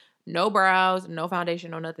house, no brows, no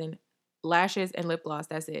foundation, no nothing. Lashes and lip gloss,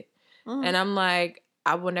 that's it. And I'm like,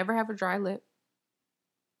 I will never have a dry lip.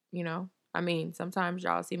 You know? I mean, sometimes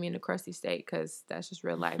y'all see me in a crusty state because that's just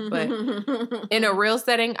real life. But in a real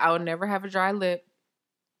setting, I would never have a dry lip.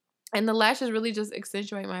 And the lashes really just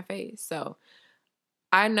accentuate my face. So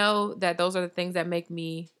I know that those are the things that make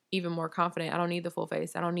me even more confident. I don't need the full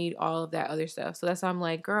face. I don't need all of that other stuff. So that's why I'm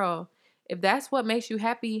like, girl, if that's what makes you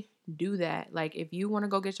happy, do that. Like, if you want to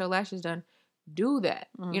go get your lashes done, do that.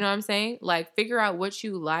 You know what I'm saying? Like, figure out what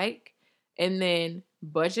you like and then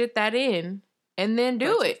budget that in and then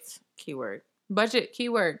do it. Keyword. Budget,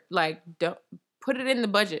 keyword. Like, don't put it in the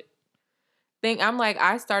budget. I'm like,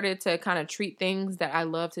 I started to kind of treat things that I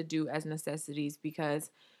love to do as necessities, because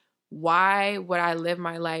why would I live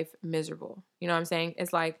my life miserable? You know what I'm saying?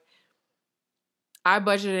 It's like, I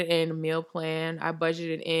budgeted in a meal plan. I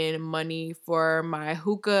budgeted in money for my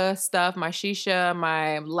hookah stuff, my shisha,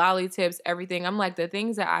 my lolly tips, everything. I'm like, the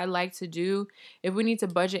things that I like to do, if we need to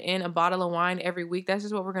budget in a bottle of wine every week, that's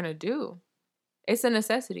just what we're going to do. It's a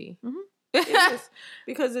necessity. It is.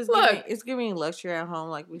 Because it's giving luxury at home,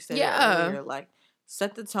 like we said earlier. Like,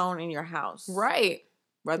 set the tone in your house. Right.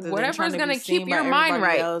 Rather than whatever's going to keep your mind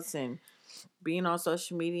right. Else and being on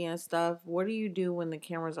social media and stuff. What do you do when the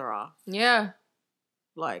cameras are off? Yeah.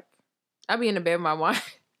 Like, I be in the bed with my wine.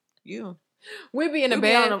 We be in the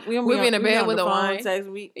bed. We be in the bed with the wine.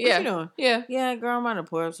 What you doing? Yeah, girl, I'm gonna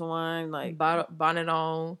pour up some wine. Like, bonnet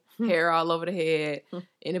on, hair all over the head,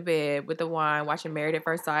 in the bed with the wine, watching Married at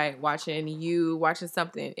First Sight, watching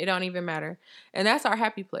something. It don't even matter. And that's our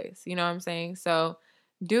happy place. You know what I'm saying? So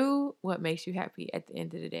do what makes you happy at the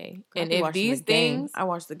end of the day. And if these things... I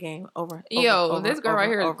watched the game over. This girl right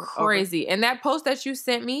here is crazy. And that post that you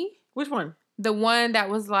sent me... Which one? The one that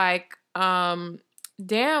was like...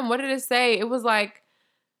 damn, what did it say? It was like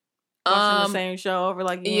watching the same show over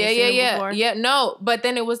like you before? Yeah, no, but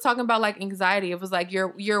then it was talking about like anxiety. It was like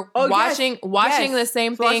you're watching the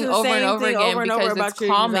same thing over and over again because it's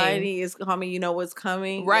calming. Anxiety is calming. You know what's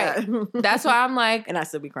coming, right? Yeah. That's why I'm like, and I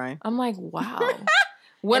still be crying. I'm like, wow.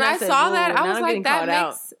 When I saw that, I was like,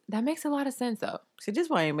 that makes a lot of sense though. See, this is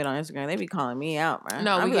why I ain't been on Instagram. They be calling me out, man.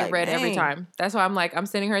 No, we get red every time. That's why I'm like, I'm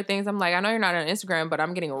sending her things. I'm like, I know you're not on Instagram, but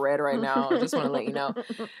I'm getting red right now. I just want to let you know.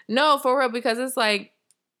 No, for real, because it's like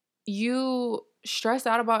you stress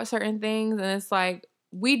out about certain things, and it's like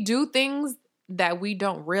we do things that we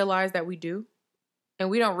don't realize that we do,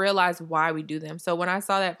 and we don't realize why we do them. So when I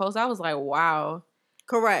saw that post, I was like, wow.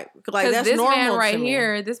 Correct. Like, that's this normal man right to me.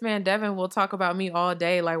 here, this man Devin will talk about me all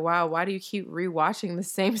day. Like, wow, why do you keep rewatching the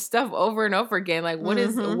same stuff over and over again? Like, what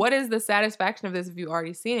is the satisfaction of this if you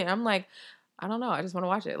already seen it? I'm like, I don't know. I just want to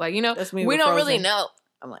watch it. Like, you know, we don't Frozen. really know.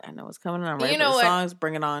 I'm like, I know what's coming. I'm ready for the songs.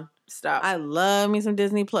 Bring it on. Stop. I love me some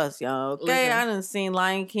Disney Plus, y'all. Okay, listen. I done seen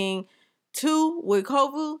Lion King 2 with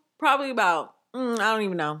Kovu. Probably about I don't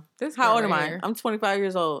even know. How old am I? I'm 25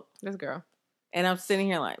 years old. This girl. And I'm sitting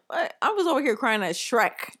here like, what? I was over here crying at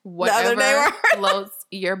Shrek Whatever the other day. Floats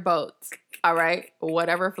your boat. All right?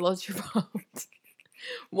 Whatever floats your boat.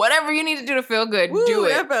 Whatever you need to do to feel good, do it.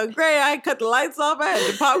 That felt great. I cut the lights off. I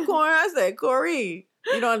had the popcorn. I said, Corey,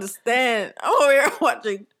 you don't understand. I'm over here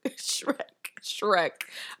watching Shrek.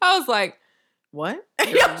 I was like, what?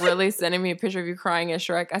 You're really sending me a picture of you crying at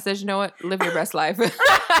Shrek? I said, you know what? Live your best life.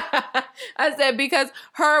 I said, because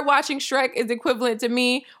her watching Shrek is equivalent to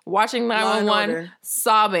me watching 911,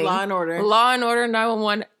 sobbing. Law and Order,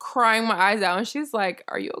 911, crying my eyes out. And she's like,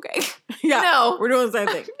 are you okay? Yeah. No. We're doing the same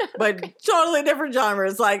thing. But totally different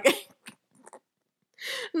genres. Like,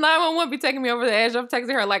 911 be taking me over the edge. I'm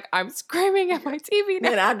texting her like, I'm screaming at my TV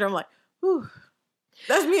now. And after I'm like, whew.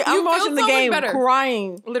 That's me. I'm watching the game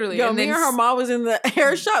crying. Literally. Yo, me and her mom was in the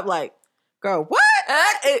hair shop like, girl, what?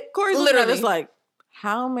 Corey's literally just like,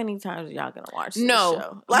 how many times are y'all going to watch this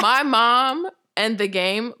show? Like, my mom and the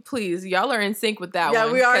game, please, y'all are in sync with that one.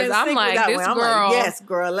 Yeah, we are in sync with that one. I'm like, yes,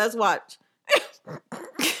 girl, let's watch.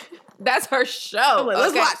 That's her show.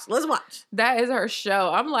 Like, let's watch. That is her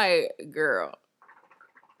show. I'm like, girl,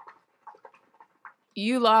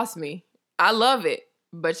 you lost me. I love it,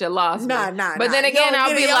 but you lost me. But then again,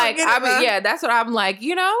 I'll be like, that's what I'm like,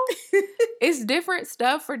 it's different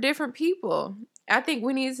stuff for different people. I think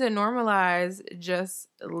we need to normalize just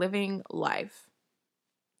living life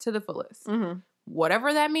to the fullest. Mm-hmm.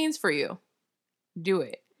 Whatever that means for you, do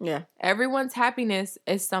it. Yeah. Everyone's happiness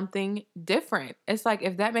is something different. It's like,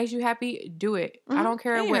 if that makes you happy, do it. Mm-hmm. I don't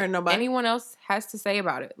care what anyone else has to say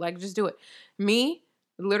about it. Like, just do it. Me,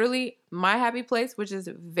 literally, my happy place, which is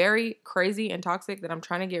very crazy and toxic that I'm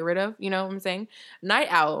trying to get rid of. You know what I'm saying? Night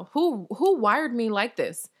owl. Who wired me like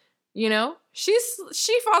this? She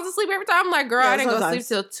falls asleep every time. I'm like, girl, I didn't go sleep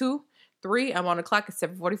till 2, 3. I'm on the clock at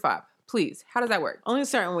 7:45. Please, how does that work? Only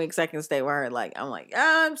certain weeks I can stay where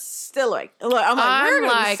I'm still awake. Look, we're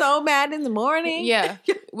gonna be so mad in the morning. Yeah,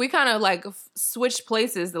 we kind of like switched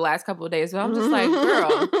places the last couple of days. But I'm just like,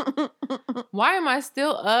 girl, why am I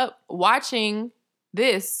still up watching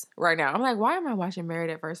this right now? I'm like, why am I watching Married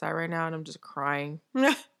at First Sight right now? And I'm just crying.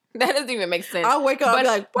 That doesn't even make sense. I'll wake up and be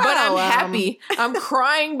like, wow. But I'm happy. I'm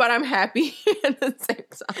crying, but I'm happy at the same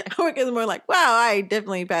time. I wake up in the morning like, wow, I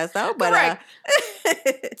definitely passed out. But correct.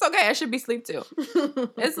 It's okay. I should be asleep too.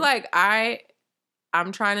 It's like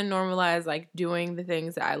I'm trying to normalize like doing the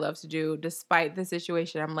things that I love to do despite the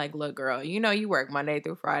situation. I'm like, look, girl, you work Monday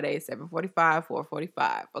through Friday, 7:45,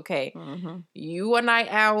 4:45. Okay. Mm-hmm. You a night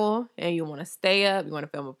owl and you want to stay up. You want to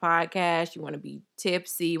film a podcast. You want to be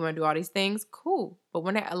tipsy. You want to do all these things. Cool. But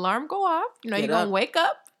when that alarm go off, you're going to wake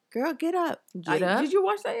up. Girl, get up. Get up. Did you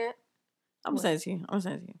watch that yet? I'm going to send it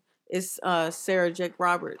to you. It's Sarah Jake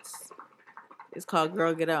Roberts. It's called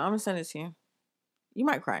Girl, Get Up. I'm going to send it to you. You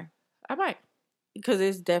might cry. I might. Because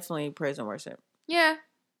it's definitely praise and worship. Yeah.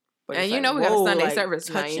 But and we got a Sunday service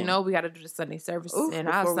now. We got to do the Sunday service. And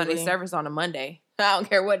I have Sunday service on a Monday. I don't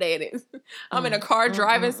care what day it is. I'm in a car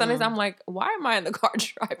driving Sundays. I'm like, why am I in the car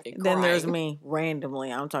driving? Then there's me randomly.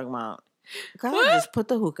 I'm talking about, God, just put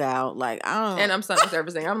the hookah out. Like, I don't. And I'm Sunday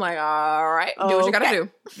servicing. I'm like, all right, do what you got to do.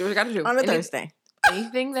 Do what you got to do. On a Thursday.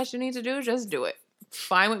 Anything that you need to do, just do it.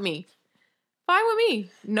 Fine with me. Fine with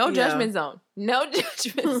me. No judgment zone. No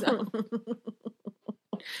judgment zone.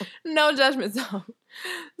 No judgment zone.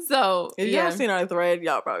 So, if y'all seen our thread,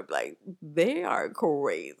 y'all probably be like, they are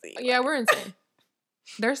crazy. Yeah, we're insane.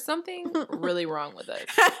 There's something really wrong with us.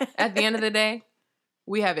 At the end of the day,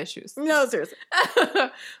 we have issues. No, seriously.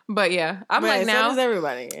 But yeah, I'm like now. So does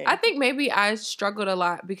everybody. Yeah. I think maybe I struggled a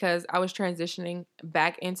lot because I was transitioning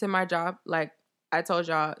back into my job. Like I told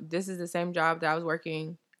y'all, this is the same job that I was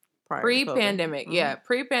working pre-pandemic. Mm-hmm. Yeah,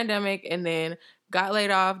 pre-pandemic, and then got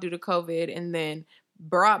laid off due to COVID, and then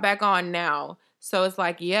brought back on now. So it's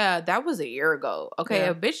like, yeah, that was a year ago. Okay,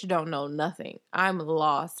 a bitch don't know nothing. I'm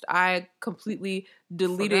lost. I completely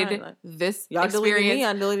deleted this y'all experience. Deleted me,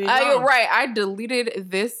 I deleted y'all. Right, I deleted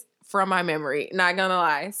this from my memory. Not gonna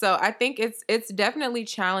lie. So I think it's definitely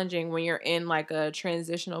challenging when you're in like a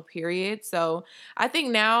transitional period. So I think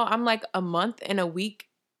now I'm like a month and a week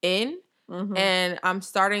in. Mm-hmm. And I'm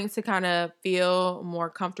starting to kind of feel more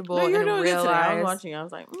comfortable and realize. I was watching. I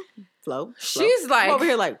was like, Flo. She's like, I'm over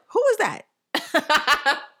here like, who is that?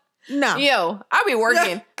 No. Yo, I be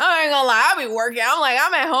working. I ain't gonna lie. I be working. I'm like,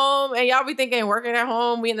 I'm at home, and y'all be thinking working at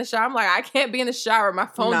home, be in the shower. I'm like, I can't be in the shower. My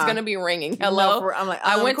phone's gonna be ringing. Hello. No, I'm like,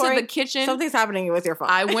 I went to the kitchen. Something's happening with your phone.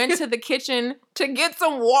 I went to the kitchen to get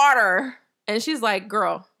some water, and she's like,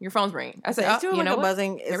 "Girl, your phone's ringing." I said, "It's doing like a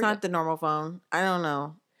buzzing. It's not the normal phone. I don't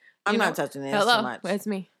know. I'm not touching this Hello, too much." It's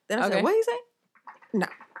me. Then I said, "What did he say?" No.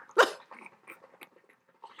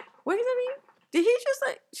 What did he say? Did he just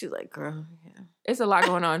like? She's like, "Girl, yeah." It's a lot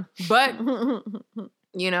going on, but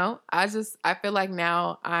I feel like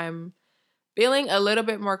now I'm feeling a little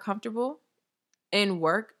bit more comfortable in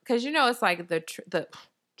work because it's like the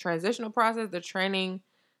transitional process, the training.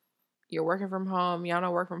 You're working from home. Y'all know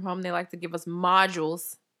work from home. They like to give us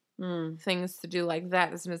modules, things to do like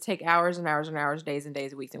that. It's going to take hours and hours and hours, days and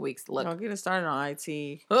days, weeks and weeks. Look, don't get us started on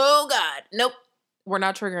IT. Oh God, nope. We're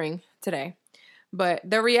not triggering today. But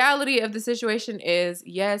the reality of the situation is,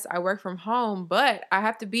 yes, I work from home, but I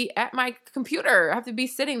have to be at my computer. I have to be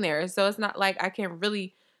sitting there. So it's not like I can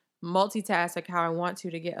really multitask like how I want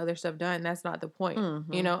to get other stuff done. That's not the point.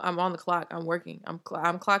 Mm-hmm. I'm on the clock. I'm working. I'm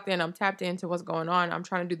clocked in. I'm tapped into what's going on. I'm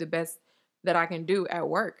trying to do the best that I can do at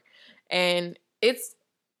work. And it's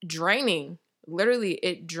draining. Literally,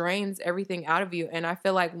 it drains everything out of you. And I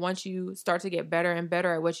feel like once you start to get better and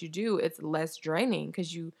better at what you do, it's less draining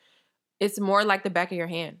because it's more like the back of your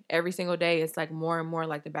hand. Every single day, it's like more and more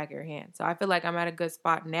like the back of your hand. So I feel like I'm at a good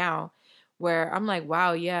spot now where I'm like,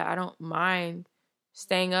 wow, yeah, I don't mind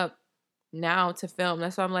staying up now to film.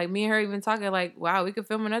 That's why I'm like, me and her even talking like, wow, we could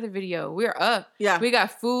film another video. We're up. Yeah. We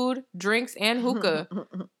got food, drinks, and hookah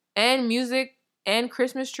and music and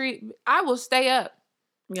Christmas tree. I will stay up.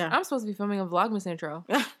 Yeah. I'm supposed to be filming a Vlogmas intro.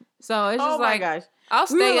 So it's just my gosh. I'll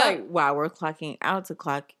stay up. Like, wow, we're clocking out to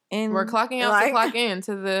clock in. We're clocking out to clock in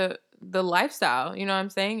to the lifestyle. You know what I'm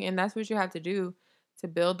saying? And that's what you have to do to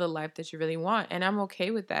build the life that you really want. And I'm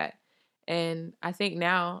okay with that. And I think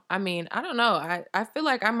now, I mean, I don't know. I feel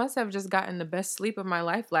like I must have just gotten the best sleep of my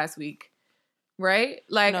life last week. Right?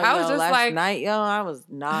 Like, I was just last night, yo, I was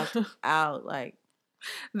knocked out. Like,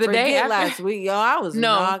 the day after last week, yo, I was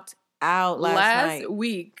knocked out last night.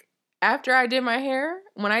 Week. After I did my hair,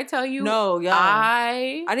 when I tell you,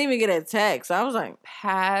 I didn't even get a text. I was like,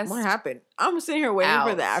 what happened? I'm sitting here waiting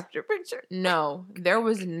for the after picture. No, there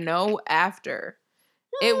was no after.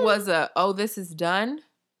 It was this is done.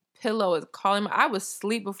 Pillow is calling me. I was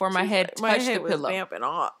asleep before my head touched the pillow. Vamping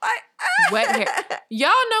off. Wet hair.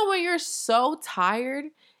 Y'all know when you're so tired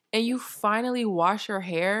and you finally wash your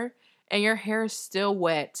hair and your hair is still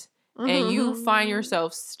wet. And you find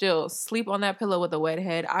yourself still asleep on that pillow with a wet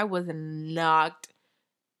head. I was knocked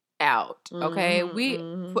out. Okay. We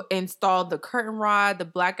installed the curtain rod, the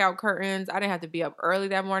blackout curtains. I didn't have to be up early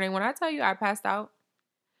that morning. When I tell you I passed out,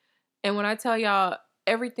 and when I tell y'all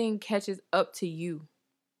everything catches up to you.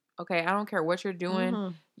 Okay. I don't care what you're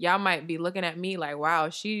doing. Y'all might be looking at me like, wow,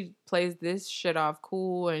 she plays this shit off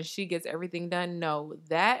cool and she gets everything done. No,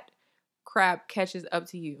 that crap catches up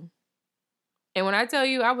to you. And when I tell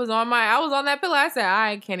you I was on that pillow, I said,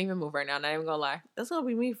 I can't even move right now. Not even gonna lie. That's gonna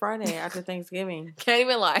be me Friday after Thanksgiving. Can't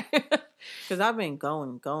even lie. Because I've been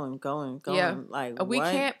going. Yeah. Like, we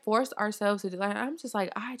can't force ourselves to do like, I'm just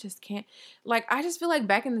like, I just can't. Like, I just feel like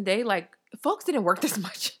back in the day, like, folks didn't work this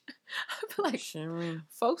much. I feel like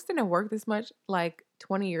folks didn't work this much like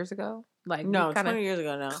 20 years ago. Like, no, 20 years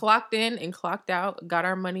ago now. Clocked in and clocked out, got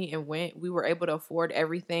our money and went. We were able to afford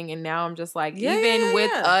everything. And now I'm just like,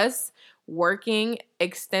 with us working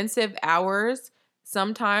extensive hours,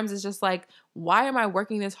 sometimes it's just like, why am I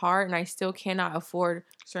working this hard and I still cannot afford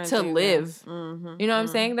to live? You know what I'm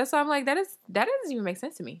saying? That's why I'm like, that doesn't even make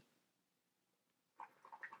sense to me.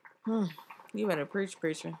 You better preach,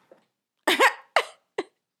 preacher.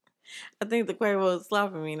 I think the Quavo is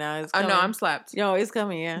slapping me now. I know, I'm slapped. Yo, it's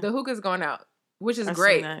coming, yeah. The hookah's going out, which is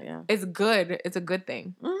great. That, yeah. It's good. It's a good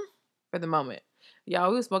thing for the moment.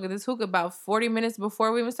 Y'all, we were smoking this hookah about 40 minutes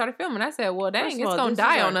before we even started filming. I said, well, dang, it's going to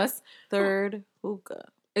die on us. Third hookah.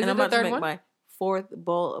 Is it the third one? My fourth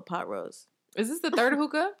bowl of pot roast. Is this the third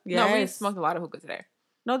hookah? Yes. No, we smoked a lot of hookah today.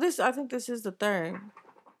 No, I think this is the third.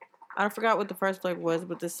 I forgot what the first flavor was,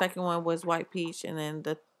 but the second one was white peach, and then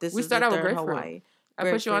we started out with grapefruit. Hawaii. I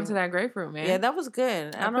put you onto that grapefruit, man. Yeah, that was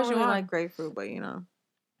good. I don't really like grapefruit, but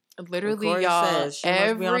literally, y'all,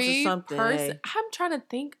 every person.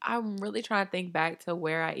 I'm really trying to think back to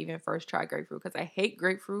where I even first tried grapefruit because I hate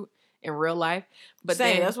grapefruit in real life. But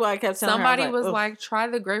then that's why I kept telling somebody was like, try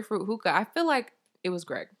the grapefruit hookah. I feel like it was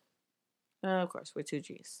Greg. Of course, with 2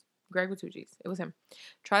 G's. Greg with 2 G's. It was him.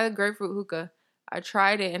 Try the grapefruit hookah. I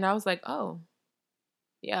tried it and I was like, oh.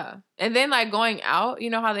 Yeah. And then like going out,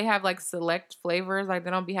 you know how they have like select flavors, like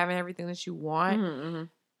they don't be having everything that you want.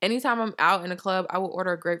 Anytime I'm out in a club, I will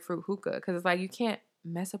order a grapefruit hookah because it's like you can't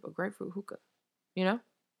mess up a grapefruit hookah. You know?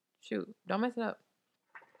 Shoot. Don't mess it up.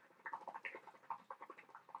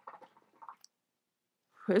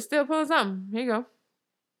 It's still pulling something. Here you go.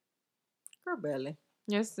 Girl belly.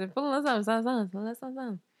 Yes, it's pulling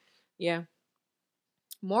something. Yeah.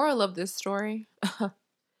 Moral of this story.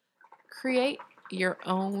 Create your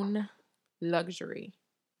own luxury.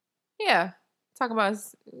 Yeah. Talk about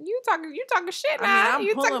you talking shit now. I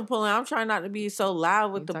mean, I'm pulling. I'm trying not to be so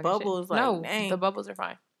loud with the bubbles. Like, no, dang. The bubbles are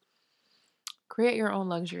fine. Create your own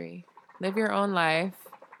luxury. Live your own life.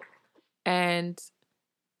 And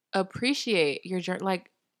appreciate your journey.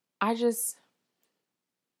 Like,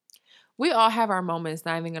 we all have our moments,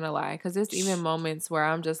 not even gonna lie. Because there's even moments where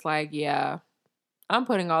I'm just like, yeah, I'm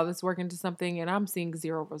putting all this work into something and I'm seeing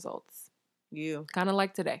 0 results. Kind of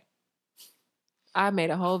like today. I made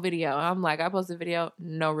a whole video. I'm like, I posted a video,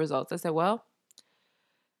 no results. I said, well,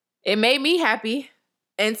 it made me happy.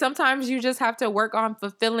 And sometimes you just have to work on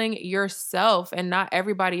fulfilling yourself and not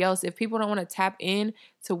everybody else. If people don't want to tap in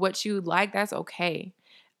to what you like, that's okay.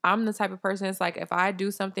 I'm the type of person, it's like, if I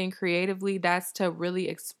do something creatively, that's to really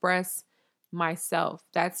express myself.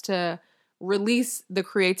 That's to release the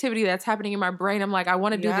creativity that's happening in my brain. I'm like, I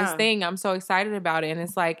want to do this thing. I'm so excited about it. And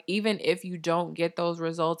it's like, even if you don't get those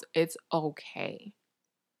results, it's okay.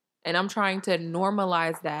 And I'm trying to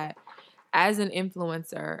normalize that as an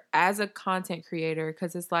influencer, as a content creator,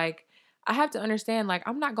 because it's like, I have to understand, like,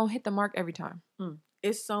 I'm not going to hit the mark every time.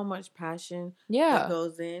 It's so much passion that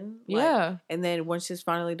goes in. Like, and then once it's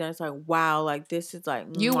finally done, it's like, wow, like, this is like...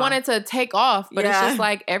 You want it to take off, but it's just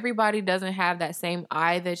like everybody doesn't have that same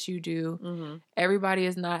eye that you do. Mm-hmm. Everybody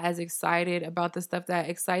is not as excited about the stuff that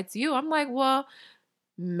excites you. I'm like, well,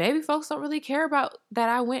 maybe folks don't really care about that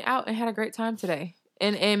I went out and had a great time today.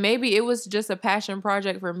 And maybe it was just a passion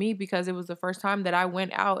project for me because it was the first time that I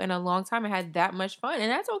went out in a long time and had that much fun. And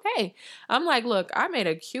that's okay. I'm like, look, I made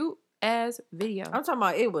a cute ass video. I'm talking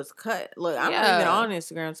about it was cut. Look, I'm not even on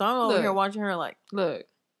Instagram, so I'm over here watching her like... Look,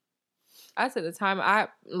 I took the time.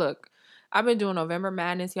 I've been doing November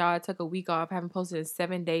Madness, y'all. I took a week off. I haven't posted in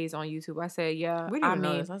 7 days on YouTube. I said, yeah. We didn't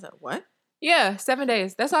know this. I said, what? Yeah, 7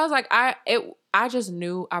 days. That's why I was like, I just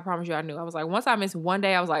knew. I promise you, I knew. I was like, once I missed one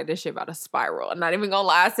day, I was like, this shit about to spiral. I'm not even gonna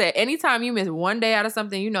lie. I said, anytime you miss one day out of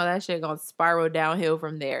something, you know that shit gonna spiral downhill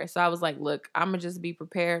from there. So I was like, look, I'm gonna just be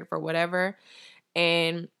prepared for whatever.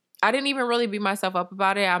 And I didn't even really beat myself up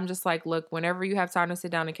about it. I'm just like, look, whenever you have time to sit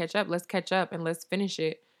down and catch up, let's catch up and let's finish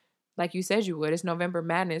it. Like you said you would. It's November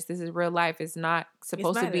Madness. This is real life. It's not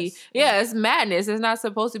supposed to be... Yeah, it's madness. It's not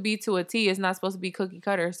supposed to be to a T. It's not supposed to be cookie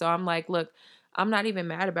cutter. So I'm like, look, I'm not even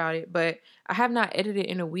mad about it. But I have not edited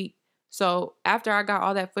in a week. So after I got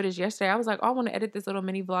all that footage yesterday, I was like, oh, I want to edit this little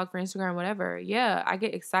mini vlog for Instagram, whatever. Yeah, I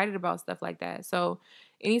get excited about stuff like that. So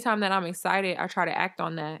anytime that I'm excited, I try to act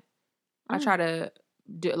on that. I try to...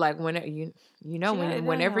 do, like, whenever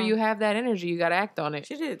whenever you have that energy, you got to act on it.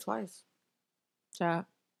 She did it twice. Child.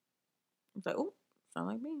 It's like, oh, sound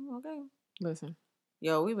like me. Okay. Listen.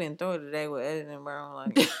 Yo, we've been through it today with editing, bro.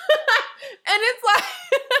 Like, and it's like...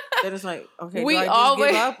 then it's like, okay, do I just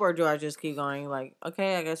give up or do I just keep going? Like,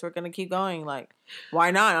 okay, I guess we're going to keep going. Like,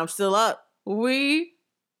 why not? I'm still up. We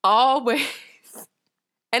always...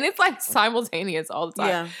 And it's like simultaneous all the time.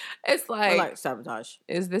 Yeah. It's like sabotage.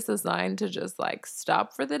 Is this a sign to just like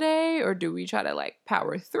stop for the day or do we try to like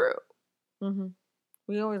power through? Mm-hmm.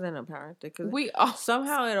 We always end up powering through because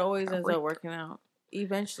somehow it always ends up working out.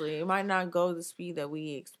 Eventually, it might not go the speed that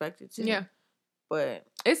we expected to. Yeah. But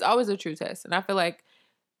it's always a true test. And I feel like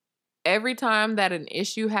every time that an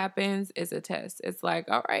issue happens, it's a test. It's like,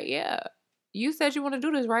 all right, yeah. You said you want to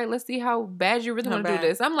do this, right? Let's see how bad you really want to do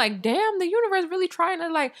this. I'm like, damn, the universe really trying to,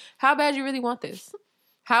 like, how bad you really want this?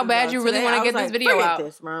 How bad you really want to get this video out?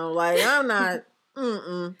 This, bro. Like, I'm not,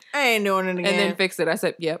 I ain't doing it again. And then fix it. I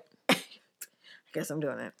said, yep. I guess I'm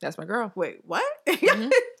doing it. That's my girl. Wait, what? Mm-hmm.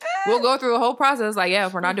 We'll go through a whole process. Like, yeah,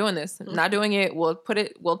 if we're not doing this, not doing it,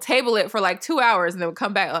 we'll table it for like 2 hours and then we'll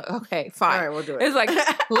come back. Like, okay, fine. All right, we'll do it. It's like,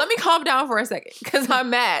 let me calm down for a second because I'm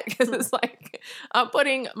mad because it's like I'm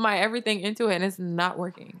putting my everything into it and it's not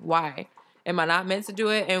working. Why? Am I not meant to do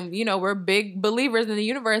it? And, you know, we're big believers in the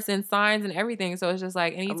universe and signs and everything. So it's just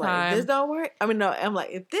like anytime. I'm like, if this don't work. I mean, no, I'm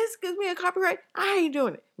like, if this gives me a copyright, I ain't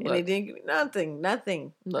doing it. And they didn't give me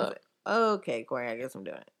nothing. Look. Okay, Corey, I guess I'm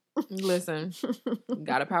doing it. Listen,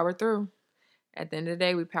 gotta power through. At the end of the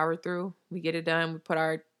day, we power through. We get it done. We put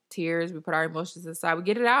our tears, we put our emotions aside. We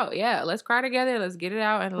get it out. Yeah, let's cry together. Let's get it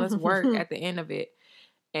out and let's work at the end of it.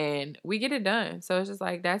 And we get it done. So it's just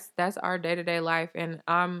like that's our day-to-day life. And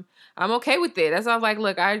I'm okay with it. That's why I'm like,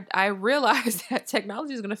 look, I realize that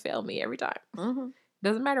technology is gonna fail me every time. Mm-hmm.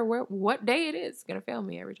 Doesn't matter what day it is, it's gonna fail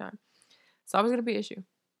me every time. It's always gonna be an issue.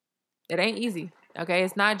 It ain't easy. Okay,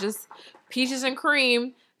 it's not just peaches and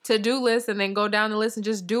cream to-do list and then go down the list and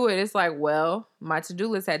just do it. It's like, well, my to-do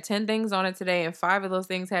list had 10 things on it today and 5 of those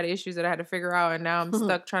things had issues that I had to figure out and now I'm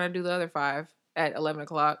stuck trying to do the other 5 at 11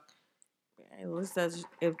 o'clock. At least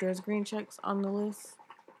if there's green checks on the list,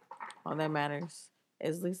 all that matters.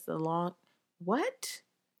 At least the long... What?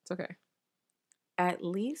 It's okay. At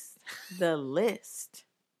least the list.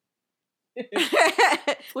 Please.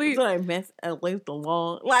 That's what I meant. At least the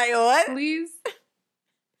long... Like, what? Please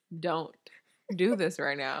don't do this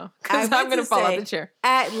right now. Because I'm going to fall out the chair.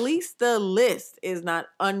 At least the list is not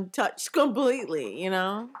untouched completely, you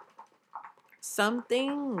know?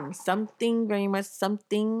 Something very much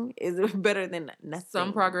something is better than nothing.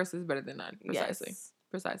 Some progress is better than none.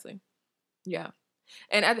 Precisely. Yeah.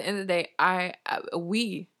 And at the end of the day,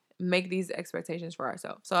 we make these expectations for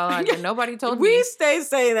ourselves. So like, nobody told me. We stay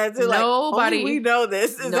saying that too. Nobody, like, we know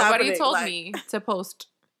this is nobody happening. Told me to post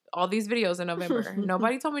all these videos in November.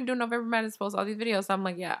 Nobody told me to do November Madness, post all these videos. So I'm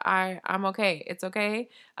like, yeah, I'm okay. It's okay.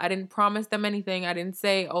 I didn't promise them anything. I didn't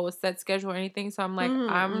say, oh, a set schedule or anything. So I'm like,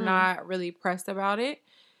 I'm not really pressed about it.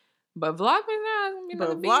 But Vlogmas now is gonna be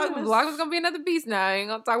another beast. Vlogmas gonna be another beast now. I ain't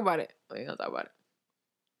gonna talk about it.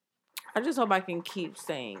 I just hope I can keep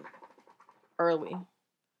staying early.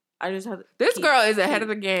 I just have to. This girl is ahead of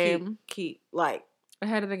the game. Keep like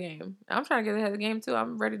Ahead of the game. I'm trying to get ahead of the game too.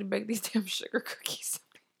 I'm ready to bake these damn sugar cookies.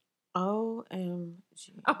 OMG.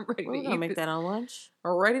 I'm ready We're gonna make that on lunch.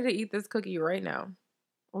 I'm ready to eat this cookie right now.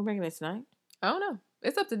 We're making it tonight? I don't know.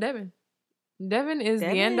 It's up to Devin. Devin is the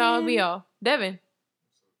end all be all. Devin,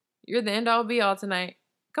 you're the end all be all tonight.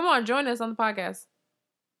 Come on, join us on the podcast.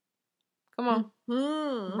 Come on.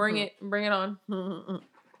 Mm-hmm. Bring it on. Mm-hmm.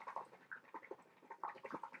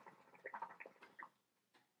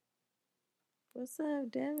 What's up,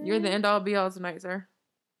 Devin? You're the end all be all tonight, sir.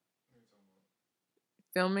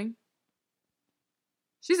 Filming.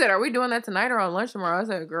 She said, are we doing that tonight or on lunch tomorrow? I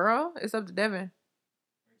said, girl, it's up to Devin.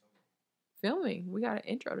 Filming. We got an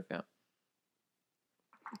intro to film.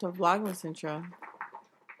 The Vlogmas intro.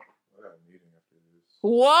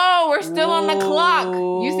 Whoa, we're still on the clock.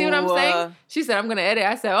 You see what I'm saying? She said, I'm going to edit.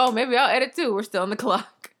 I said, oh, maybe I'll edit too. We're still on the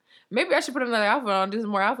clock. Maybe I should put another outfit on, do some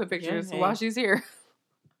more outfit pictures while she's here.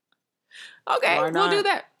 Okay, we'll do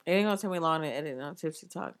that. It ain't going to take me long to edit on Tipsy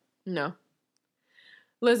Talk. No.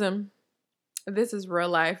 Listen, this is real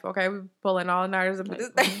life, okay? We're pulling all nighters up. We're going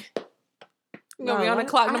to be on the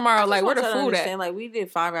clock tomorrow. Like, where the food at? Like, we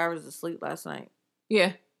did 5 hours of sleep last night.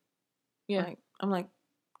 Yeah. Like, I'm like,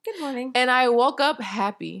 good morning. And I woke up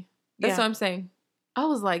happy. That's what I'm saying. I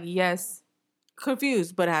was like, yes.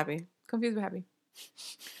 Confused, but happy. Confused, but happy.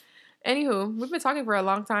 Anywho, we've been talking for a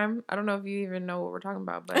long time. I don't know if you even know what we're talking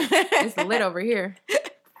about, but it's lit over here.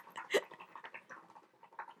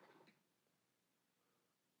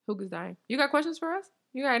 Hook is dying. You got questions for us?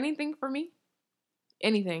 You got anything for me?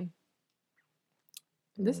 Anything.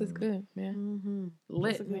 This is good, man. Mm-hmm.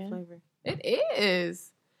 Lit, That's a good flavor. It is.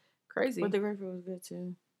 Crazy. But the grapefruit was good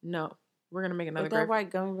too. No. We're going to make another grapefruit. That white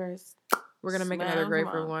gummy bears. We're going to make another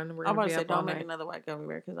grapefruit one. We're I'm about to say, don't make another white gummy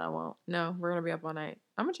bear because I won't. No, we're going to be up all night.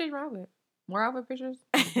 I'm going to change my outfit. More outfit pictures.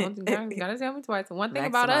 Gotta tell me twice. One thing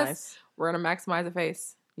about us, we're going to maximize the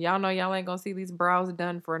face. Y'all know y'all ain't going to see these brows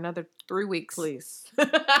done for another 3 weeks. Please.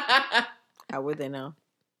 How would they know?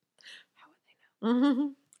 Mm-hmm.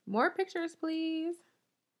 More pictures, please.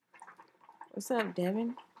 What's up,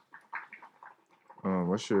 Devin?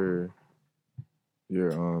 What's your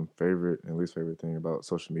favorite and least favorite thing about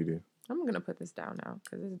social media? I'm gonna put this down now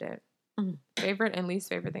because it's dead. Favorite and least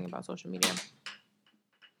favorite thing about social media.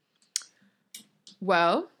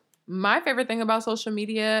 Well, my favorite thing about social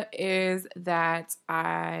media is that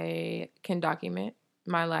I can document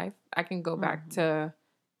my life. I can go back to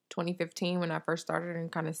 2015 when I first started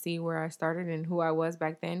and kind of see where I started and who I was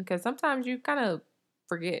back then. Because sometimes you kind of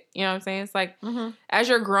forget, you know what I'm saying? It's like as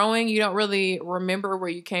you're growing, you don't really remember where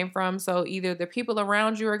you came from. So either the people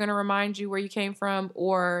around you are going to remind you where you came from,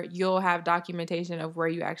 or you'll have documentation of where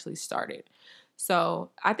you actually started. So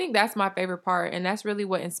I think that's my favorite part. And that's really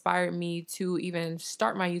what inspired me to even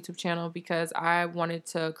start my YouTube channel, because I wanted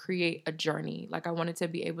to create a journey. Like I wanted to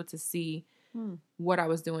be able to see what I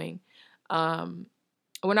was doing.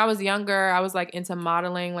 When I was younger, I was like into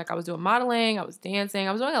modeling. Like I was doing modeling, I was dancing,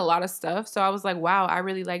 I was doing a lot of stuff. So I was like, wow, I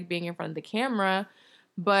really like being in front of the camera.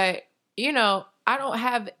 But, you know, I don't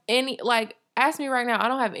have any, like, ask me right now, I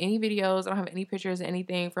don't have any videos. I don't have any pictures or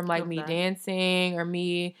anything from like me dancing or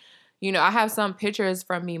me, you know, I have some pictures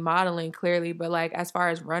from me modeling clearly, but like as far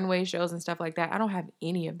as runway shows and stuff like that, I don't have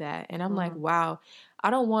any of that. And I'm like, wow,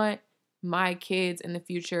 I don't want my kids in the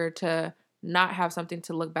future to not have something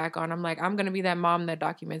to look back on. I'm like, I'm going to be that mom that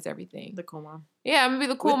documents everything. The cool mom. Yeah, I'm going to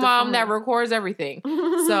be the cool mom that records everything.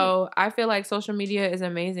 So I feel like social media is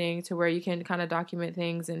amazing to where you can kind of document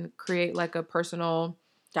things and create like a personal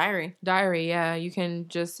diary. Yeah, you can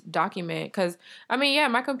just document. Because, I mean, yeah,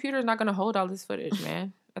 my computer is not going to hold all this footage,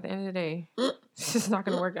 man. At the end of the day, it's just not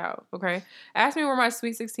going to work out, okay? Ask me where my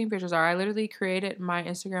Sweet 16 pictures are. I literally created my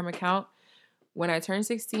Instagram account when I turned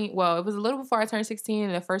 16. Well, it was a little before I turned 16,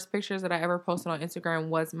 and the first pictures that I ever posted on Instagram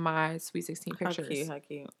was my Sweet 16 pictures. How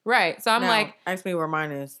cute. Right. So I'm like, ask me where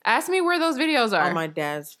mine is. Ask me where those videos are. On my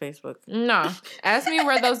dad's Facebook. No. Ask me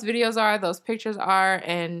where those videos are, those pictures are,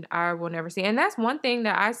 and I will never see. And that's one thing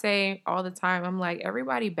that I say all the time. I'm like,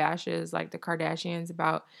 everybody bashes like the Kardashians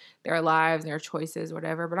about their lives, their choices,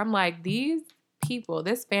 whatever. But I'm like, these people,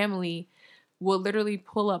 this family will literally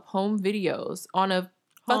pull up home videos on a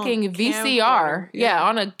fucking VCR. Yeah,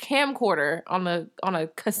 on a camcorder, on a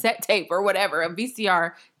cassette tape or whatever, a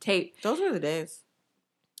VCR tape. Those were the days.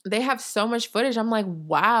 They have so much footage. I'm like,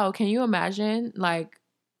 wow, can you imagine like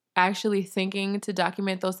actually thinking to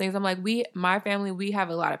document those things? I'm like, my family, we have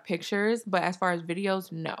a lot of pictures, but as far as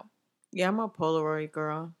videos, no. Yeah, I'm a Polaroid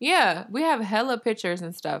girl. Yeah, we have hella pictures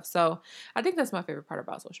and stuff. So I think that's my favorite part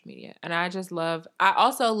about social media. And I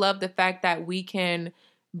also love the fact that we can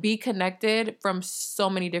be connected from so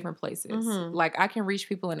many different places. Mm-hmm. Like, I can reach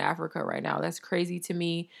people in Africa right now. That's crazy to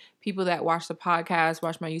me. People that watch the podcast,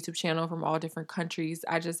 watch my YouTube channel from all different countries.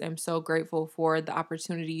 I just am so grateful for the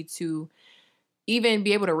opportunity to even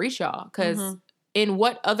be able to reach y'all. Because Mm-hmm. in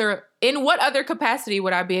what other capacity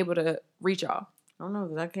would I be able to reach y'all? I don't know,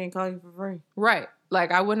 because I can't call you for free. Right.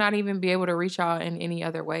 Like, I would not even be able to reach y'all in any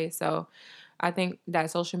other way. So I think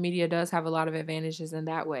that social media does have a lot of advantages in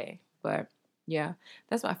that way. But yeah,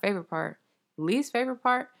 that's my favorite part. Least favorite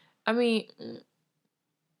part? I mean,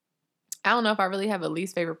 I don't know if I really have a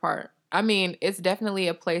least favorite part. I mean, it's definitely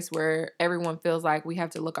a place where everyone feels like we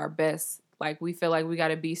have to look our best. Like, we feel like we got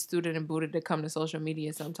to be suited and booted to come to social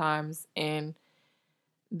media sometimes. And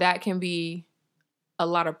that can be a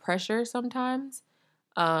lot of pressure sometimes.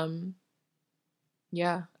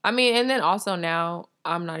 Yeah. I mean, and then also now,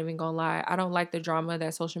 I'm not even gonna lie, I don't like the drama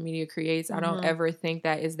that social media creates. Mm-hmm. I don't ever think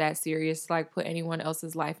that is that serious, like put anyone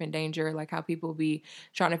else's life in danger, like how people be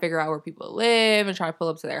trying to figure out where people live and try to pull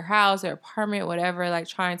up to their house, their apartment, whatever, like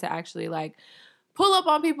trying to actually like pull up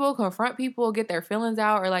on people, confront people, get their feelings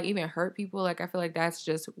out, or like even hurt people. Like, I feel like that's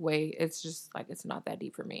just it's just like, it's not that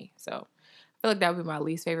deep for me. So I feel like that would be my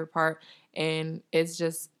least favorite part. And it's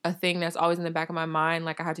just a thing that's always in the back of my mind.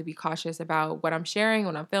 Like, I have to be cautious about what I'm sharing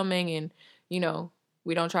when I'm filming. And, you know,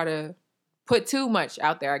 we don't try to put too much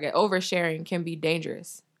out there. I get oversharing can be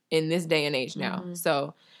dangerous in this day and age now. Mm-hmm.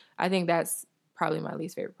 So I think that's probably my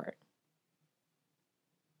least favorite part.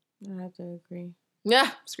 I have to agree.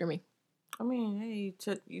 Yeah, screaming. I mean, hey,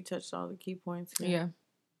 you touched all the key points here. Yeah.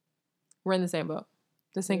 We're in the same boat.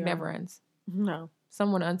 The sync never ends. No.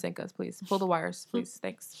 Someone unsync us, please. Pull the wires, please.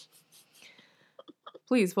 Thanks.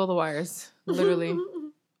 Please pull the wires. Literally.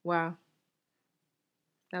 Wow.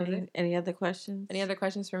 That was it. Any other questions? Any other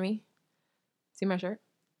questions for me? See my shirt?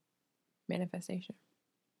 Manifestation.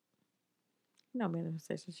 No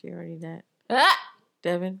manifestation. She already that. Ah!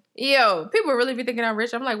 Devin? Yo, people really be thinking I'm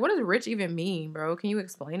rich. I'm like, what does rich even mean, bro? Can you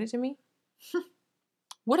explain it to me?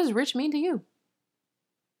 What does rich mean to you?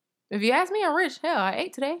 If you ask me, I'm rich. Hell, I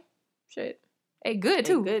ate today. Shit. Ate good,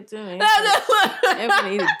 too. Ate good, too. Ain't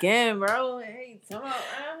gonna eat again, bro. Hey, come on, bro.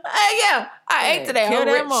 Yeah, I ate today. Kill I'm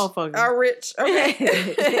that rich. motherfucker. I'm rich.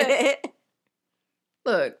 Okay.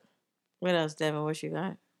 Look. What else, Devin? What you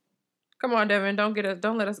got? Come on, Devin.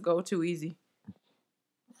 Don't let us go too easy.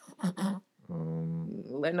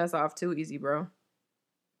 Letting us off too easy, bro.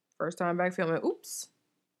 First time back filming. Oops.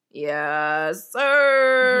 Yes,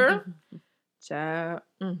 sir. Child.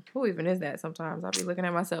 Who even is that sometimes? I'll be looking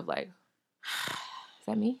at myself like, is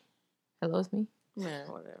that me? Hello, it's me? Man,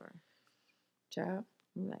 whatever. Child.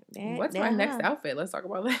 I'm like, that, What's my next outfit? Let's talk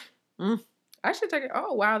about that. I should take it.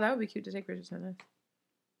 Oh, wow. That would be cute to take pictures in this.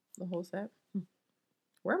 The whole set.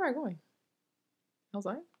 Where am I going?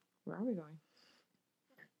 Outside? Where are we going?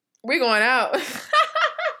 We're going out.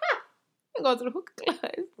 We're going to the hookah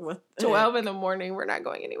class. What? 12 in the morning. We're not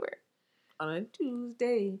going anywhere. On a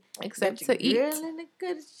Tuesday. Except to eat. Girl in the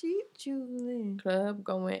good sheet choosing. Club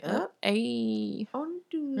going up. Ayy. On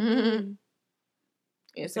Tuesday.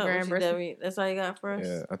 Instagram versus. That's all you got for us?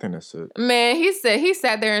 Yeah, I think that's it. Man, he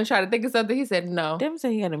sat there and tried to think of something. He said no. Devin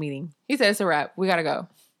said he got a meeting. He said it's a wrap. We gotta go.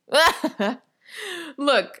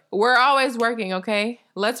 Look, we're always working, okay?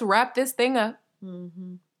 Let's wrap this thing up.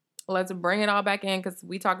 Mm-hmm. Let's bring it all back in because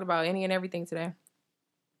we talked about any and everything today.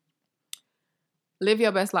 Live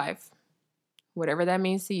your best life. Whatever that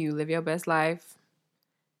means to you, live your best life.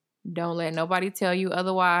 Don't let nobody tell you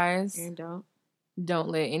otherwise. And don't. Don't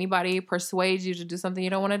let anybody persuade you to do something you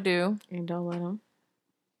don't want to do. And don't let them.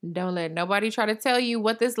 Don't let nobody try to tell you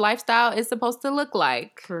what this lifestyle is supposed to look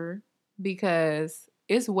like. Because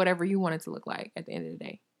it's whatever you want it to look like at the end of the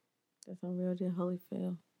day. That's on Real Deal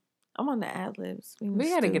Holyfield. I'm on the ad-libs. We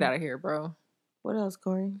gotta get out of here, bro. What else,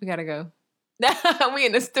 Corey? We gotta go. We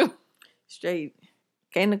in the stew. Straight.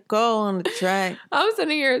 K Nicole on the track. I'm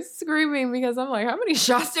sitting here screaming because I'm like, how many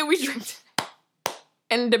shots did we drink today?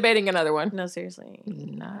 And debating another one. No, seriously.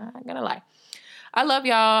 Not gonna lie. I love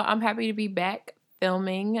y'all. I'm happy to be back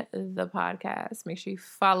filming the podcast. Make sure you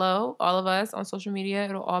follow all of us on social media.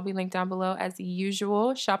 It'll all be linked down below as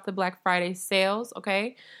usual. Shop the Black Friday sales,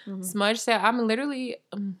 okay? Mm-hmm. Smudge sale. I'm literally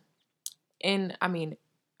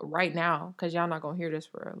right now, because y'all not gonna hear this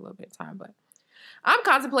for a little bit of time, but I'm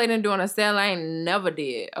contemplating doing a sale I ain't never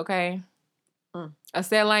did, okay? A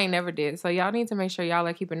sale I ain't never did. So y'all need to make sure y'all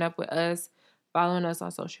are keeping up with us, following us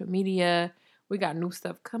on social media. We got new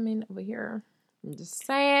stuff coming over here. I'm just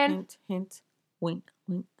saying. Hint, hint, wink,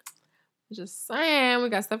 wink. Just saying, we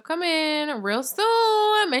got stuff coming real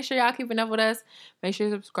soon. Make sure y'all keeping up with us. Make sure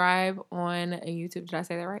you subscribe on YouTube. Did I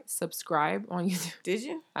say that right? Subscribe on YouTube. Did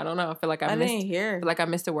you? I don't know. I feel like I didn't hear. I feel like I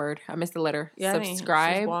missed a word. I missed a letter. Yeah,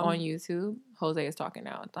 subscribe on YouTube. Jose is talking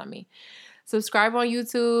now. It's not me. Subscribe on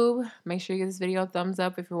YouTube. Make sure you give this video a thumbs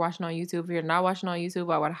up if you're watching on YouTube. If you're not watching on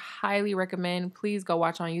YouTube, I would highly recommend, please go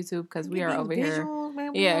watch on YouTube because we are over here.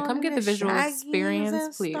 Yeah, come get the visual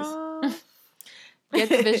experience, please. Get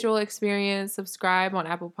the visual experience. Subscribe on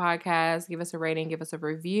Apple Podcasts. Give us a rating. Give us a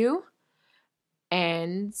review.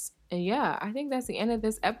 And yeah, I think that's the end of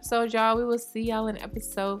this episode, y'all. We will see y'all in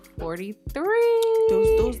episode 43.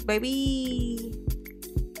 Deuce, baby.